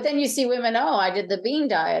 but then you see women, I did the bean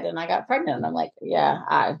diet and I got pregnant. And I'm like,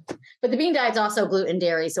 but the bean diet's also gluten,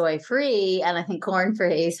 dairy, soy free. And I think corn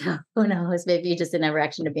free. So who knows, maybe you just didn't have a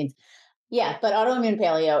reaction to beans. Yeah, but autoimmune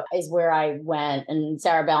paleo is where I went. And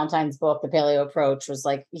Sarah Ballantyne's book, The Paleo Approach, was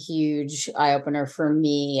like a huge eye-opener for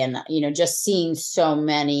me. And, just seeing so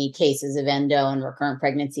many cases of endo and recurrent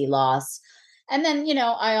pregnancy loss. And then,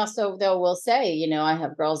 I also, though, will say, I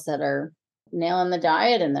have girls that are nailing the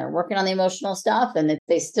diet and they're working on the emotional stuff and that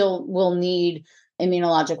they still will need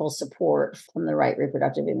immunological support from the right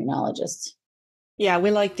reproductive immunologist. Yeah,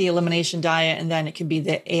 we like the elimination diet, and then it can be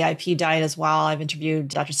the AIP diet as well. I've interviewed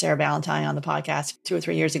Dr. Sarah Ballantyne on the podcast 2 or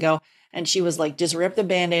 3 years ago, and she was like, just rip the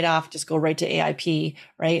Band-Aid off, just go right to AIP,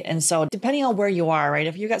 right? And so depending on where you are, right,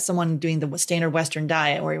 if you got someone doing the standard Western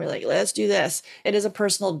diet where you're like, let's do this, it is a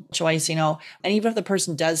personal choice, and even if the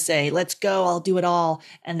person does say, let's go, I'll do it all,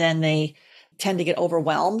 and then they tend to get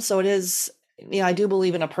overwhelmed. So it is, I do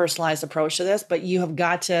believe in a personalized approach to this, but you have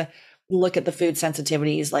got to look at the food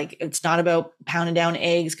sensitivities. Like, it's not about pounding down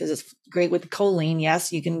eggs because it's great with choline.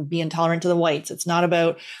 Yes, you can be intolerant to the whites. It's not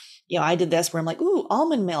about, I did this where I'm like, ooh,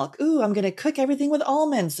 almond milk. Ooh, I'm going to cook everything with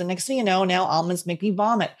almonds. The next thing you know, now almonds make me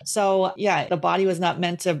vomit. So yeah, the body was not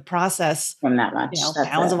meant to process from that much,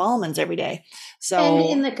 pounds of almonds every day. So and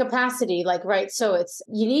in the capacity, like, right. So it's,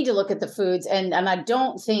 you need to look at the foods. And I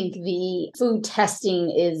don't think the food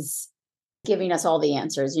testing is giving us all the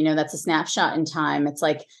answers. That's a snapshot in time. It's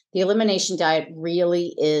like the elimination diet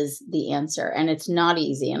really is the answer. And it's not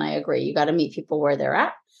easy. And I agree. You got to meet people where they're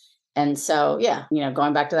at. And so, yeah,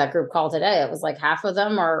 going back to that group call today, it was like half of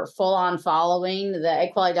them are full on following the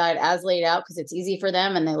egg quality diet as laid out because it's easy for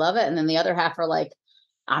them and they love it. And then the other half are like,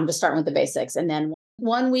 I'm just starting with the basics. And then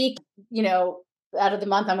one week, out of the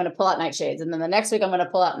month, I'm going to pull out nightshades. And then the next week I'm going to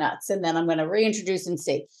pull out nuts. And then I'm going to reintroduce and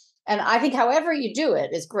see. And I think however you do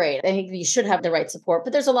it is great. I think you should have the right support,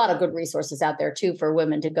 but there's a lot of good resources out there too for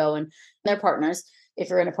women to go and their partners if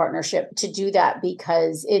you're in a partnership, to do that,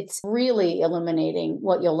 because it's really illuminating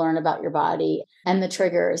what you'll learn about your body and the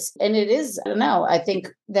triggers. And it is, I don't know, I think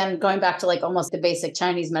then going back to like almost the basic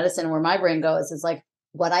Chinese medicine, where my brain goes is like,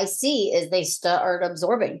 what I see is they start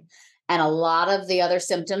absorbing. And a lot of the other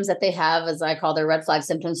symptoms that they have, as I call their red flag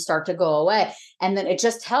symptoms, start to go away. And then it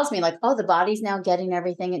just tells me like, oh, the body's now getting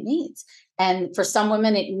everything it needs. And for some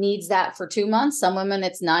women, it needs that for 2 months. Some women,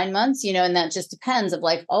 it's 9 months, and that just depends of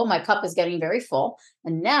like, oh, my cup is getting very full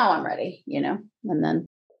and now I'm ready, and then.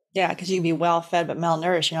 Yeah, because you can be well fed but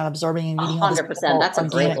malnourished. You're not absorbing and eating 100%. That's a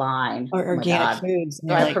great line. Or organic foods.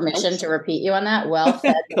 Do I have permission to repeat you on that? Well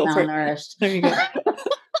fed but malnourished. There you go.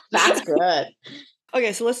 That's good.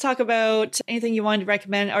 Okay, so let's talk about anything you wanted to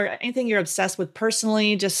recommend or anything you're obsessed with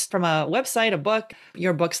personally, just from a website, a book,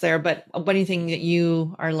 your book's there, but anything that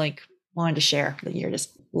you are like wanting to share that you're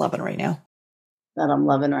just loving right now. That I'm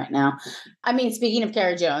loving right now. I mean, speaking of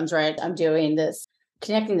Cara Jones, right? I'm doing this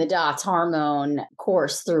Connecting the Dots hormone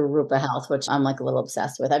course through Rupa Health, which I'm like a little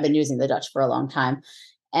obsessed with. I've been using the Dutch for a long time.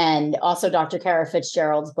 And also Dr. Kara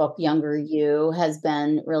Fitzgerald's book, Younger You, has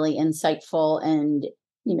been really insightful and,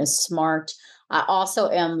 smart. I also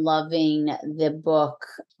am loving the book.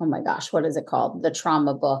 Oh my gosh, what is it called? The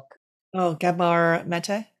trauma book. Oh, Gabor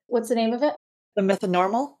Mate. What's the name of it? The Myth of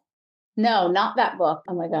Normal? No, not that book.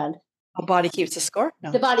 Oh my God. A Body Keeps the Score?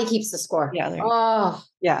 No. The Body Keeps the Score. Yeah. Oh,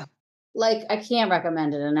 yeah. Like I can't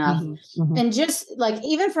recommend it enough. Mm-hmm. And just like,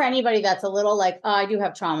 even for anybody that's a little like, oh, I do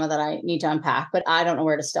have trauma that I need to unpack, but I don't know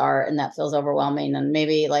where to start. And that feels overwhelming. And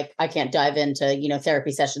maybe like, I can't dive into,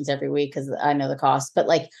 therapy sessions every week because I know the cost, but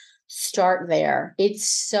like, start there. It's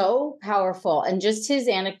so powerful. And just his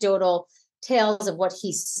anecdotal tales of what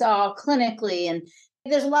he saw clinically. And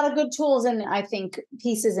there's a lot of good tools and I think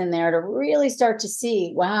pieces in there to really start to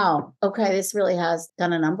see, wow, okay, this really has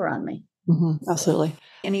done a number on me. Mm-hmm, absolutely.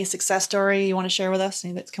 Any success story you want to share with us?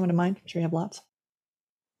 Any that's coming to mind? I'm sure you have lots.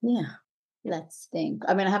 Yeah. Let's think.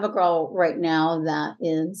 I mean, I have a girl right now that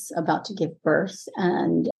is about to give birth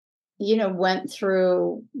and, went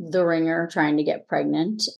through the ringer trying to get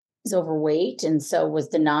pregnant. Is overweight and so was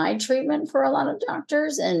denied treatment for a lot of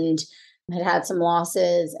doctors and had some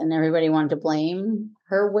losses, and everybody wanted to blame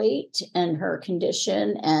her weight and her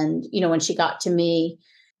condition. And, when she got to me,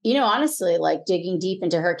 honestly, like digging deep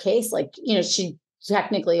into her case, like, she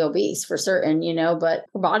technically obese for certain, but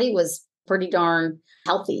her body was pretty darn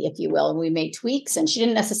healthy, if you will. And we made tweaks and she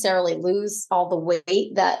didn't necessarily lose all the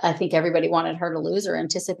weight that I think everybody wanted her to lose or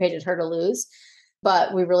anticipated her to lose.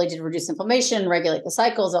 But we really did reduce inflammation, regulate the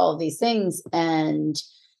cycles, all of these things, and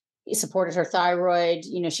supported her thyroid.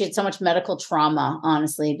 She had so much medical trauma,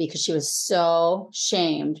 honestly, because she was so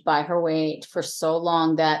shamed by her weight for so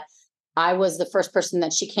long that I was the first person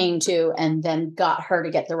that she came to and then got her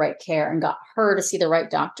to get the right care and got her to see the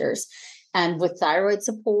right doctors. And with thyroid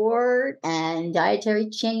support and dietary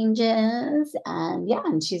changes.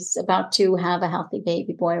 And she's about to have a healthy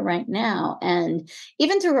baby boy right now. And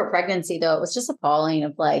even through her pregnancy, though, it was just appalling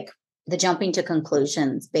of like the jumping to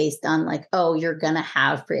conclusions based on like, oh, you're going to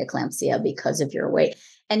have preeclampsia because of your weight.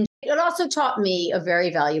 And it also taught me a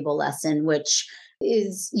very valuable lesson, which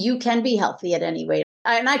is you can be healthy at any weight.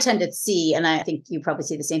 And I tend to see, and I think you probably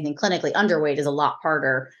see the same thing clinically, underweight is a lot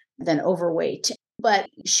harder than overweight. But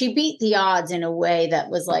she beat the odds in a way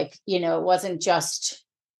that was like, it wasn't just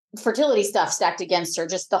fertility stuff stacked against her,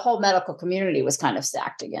 just the whole medical community was kind of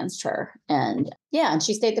stacked against her. And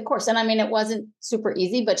she stayed the course. And I mean, it wasn't super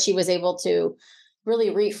easy, but she was able to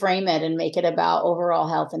really reframe it and make it about overall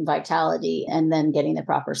health and vitality and then getting the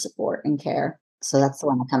proper support and care. So that's the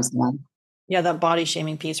one that comes to mind. Yeah, that body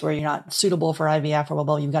shaming piece where you're not suitable for IVF or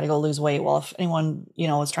well, you've got to go lose weight. Well, if anyone,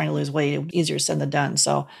 is trying to lose weight, it was easier said than done.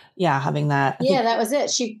 So having that. That was it.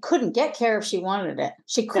 She couldn't get care if she wanted it.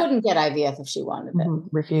 She couldn't get IVF if she wanted it.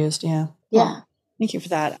 Refused. Yeah. Yeah. Well, thank you for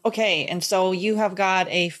that. Okay. And so you have got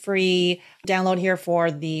a free download here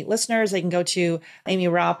for the listeners. They can go to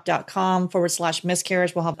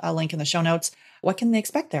amyropp.com/miscarriage. We'll have a link in the show notes. What can they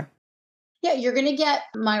expect there? Yeah, you're going to get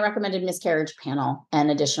my recommended miscarriage panel and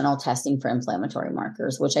additional testing for inflammatory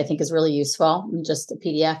markers, which I think is really useful. Just a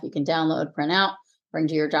PDF you can download, print out, bring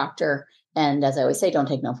to your doctor. And as I always say, don't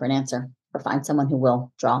take no for an answer, or find someone who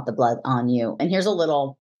will draw the blood on you. And here's a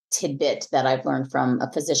little tidbit that I've learned from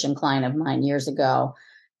a physician client of mine years ago,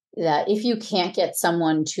 that if you can't get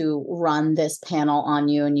someone to run this panel on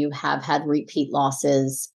you and you have had repeat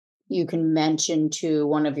losses, you can mention to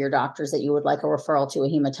one of your doctors that you would like a referral to a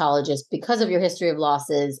hematologist because of your history of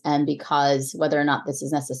losses and because whether or not this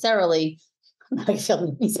is necessarily, I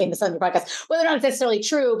feel me saying this on your podcast, whether or not it's necessarily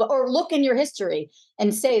true, or look in your history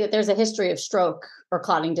and say that there's a history of stroke or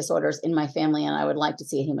clotting disorders in my family and I would like to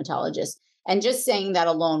see a hematologist. And just saying that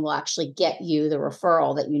alone will actually get you the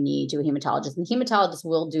referral that you need to a hematologist. And hematologist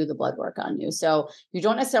will do the blood work on you. So you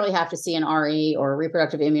don't necessarily have to see an RE or a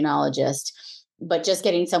reproductive immunologist, but just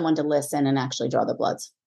getting someone to listen and actually draw the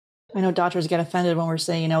bloods. I know doctors get offended when we're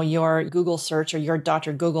saying, your Google search or your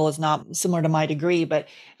Dr. Google is not similar to my degree, but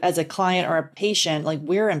as a client or a patient, like,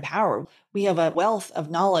 we're empowered. We have a wealth of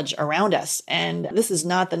knowledge around us. And this is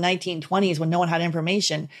not the 1920s when no one had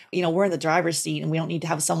information. We're in the driver's seat and we don't need to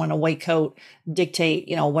have someone in a white coat dictate,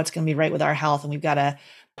 what's going to be right with our health. And we've got to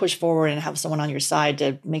push forward and have someone on your side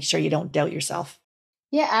to make sure you don't doubt yourself.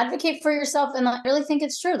 Yeah, advocate for yourself and really think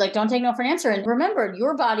it's true. Like, don't take no for an answer. And remember,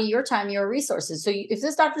 your body, your time, your resources. So if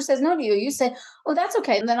this doctor says no to you, you say, oh, that's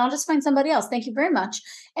okay. And then I'll just find somebody else. Thank you very much.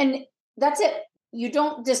 And that's it. You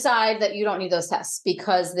don't decide that you don't need those tests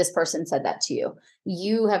because this person said that to you.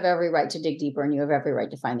 You have every right to dig deeper and you have every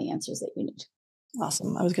right to find the answers that you need.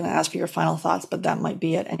 Awesome. I was going to ask for your final thoughts, but that might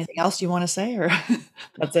be it. Anything else you want to say, or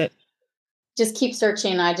that's it? Just keep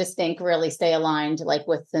searching. I just think really stay aligned, like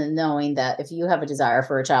with the knowing that if you have a desire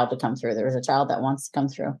for a child to come through, there is a child that wants to come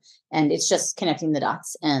through, and it's just connecting the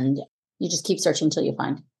dots, and you just keep searching until you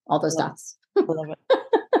find all those dots. I love it.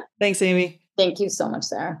 Thanks, Amy. Thank you so much,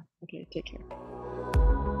 Sarah. Okay, take care.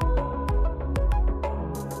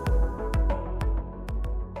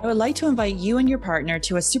 I would like to invite you and your partner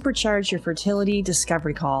to a Supercharge Your Fertility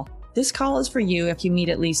Discovery Call. This call is for you if you meet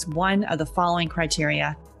at least one of the following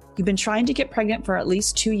criteria. You've been trying to get pregnant for at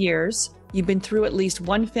least 2 years. You've been through at least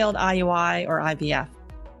one failed IUI or IVF.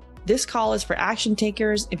 This call is for action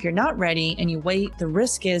takers. If you're not ready and you wait, the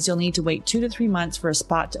risk is you'll need to wait 2 to 3 months for a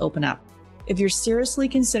spot to open up. If you're seriously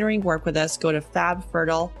considering work with us, go to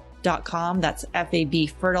fabfertile.com. That's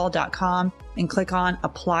fabfertile.com and click on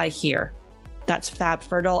Apply Here. That's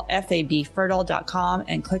fabfertile, fabfertile.com,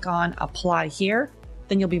 and click on Apply Here.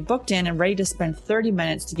 Then you'll be booked in and ready to spend 30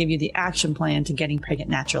 minutes to give you the action plan to getting pregnant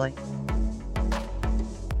naturally.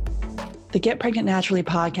 The Get Pregnant Naturally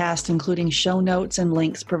podcast, including show notes and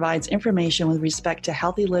links, provides information with respect to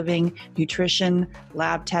healthy living, nutrition,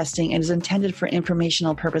 lab testing, and is intended for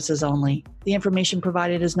informational purposes only. The information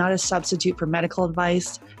provided is not a substitute for medical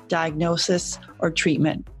advice, diagnosis, or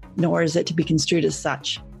treatment, nor is it to be construed as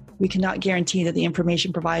such. We cannot guarantee that the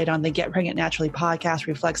information provided on the Get Pregnant Naturally podcast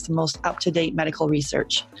reflects the most up-to-date medical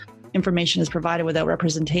research. Information is provided without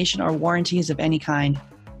representation or warranties of any kind.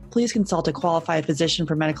 Please consult a qualified physician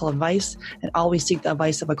for medical advice and always seek the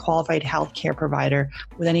advice of a qualified healthcare provider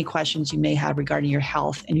with any questions you may have regarding your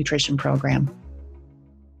health and nutrition program.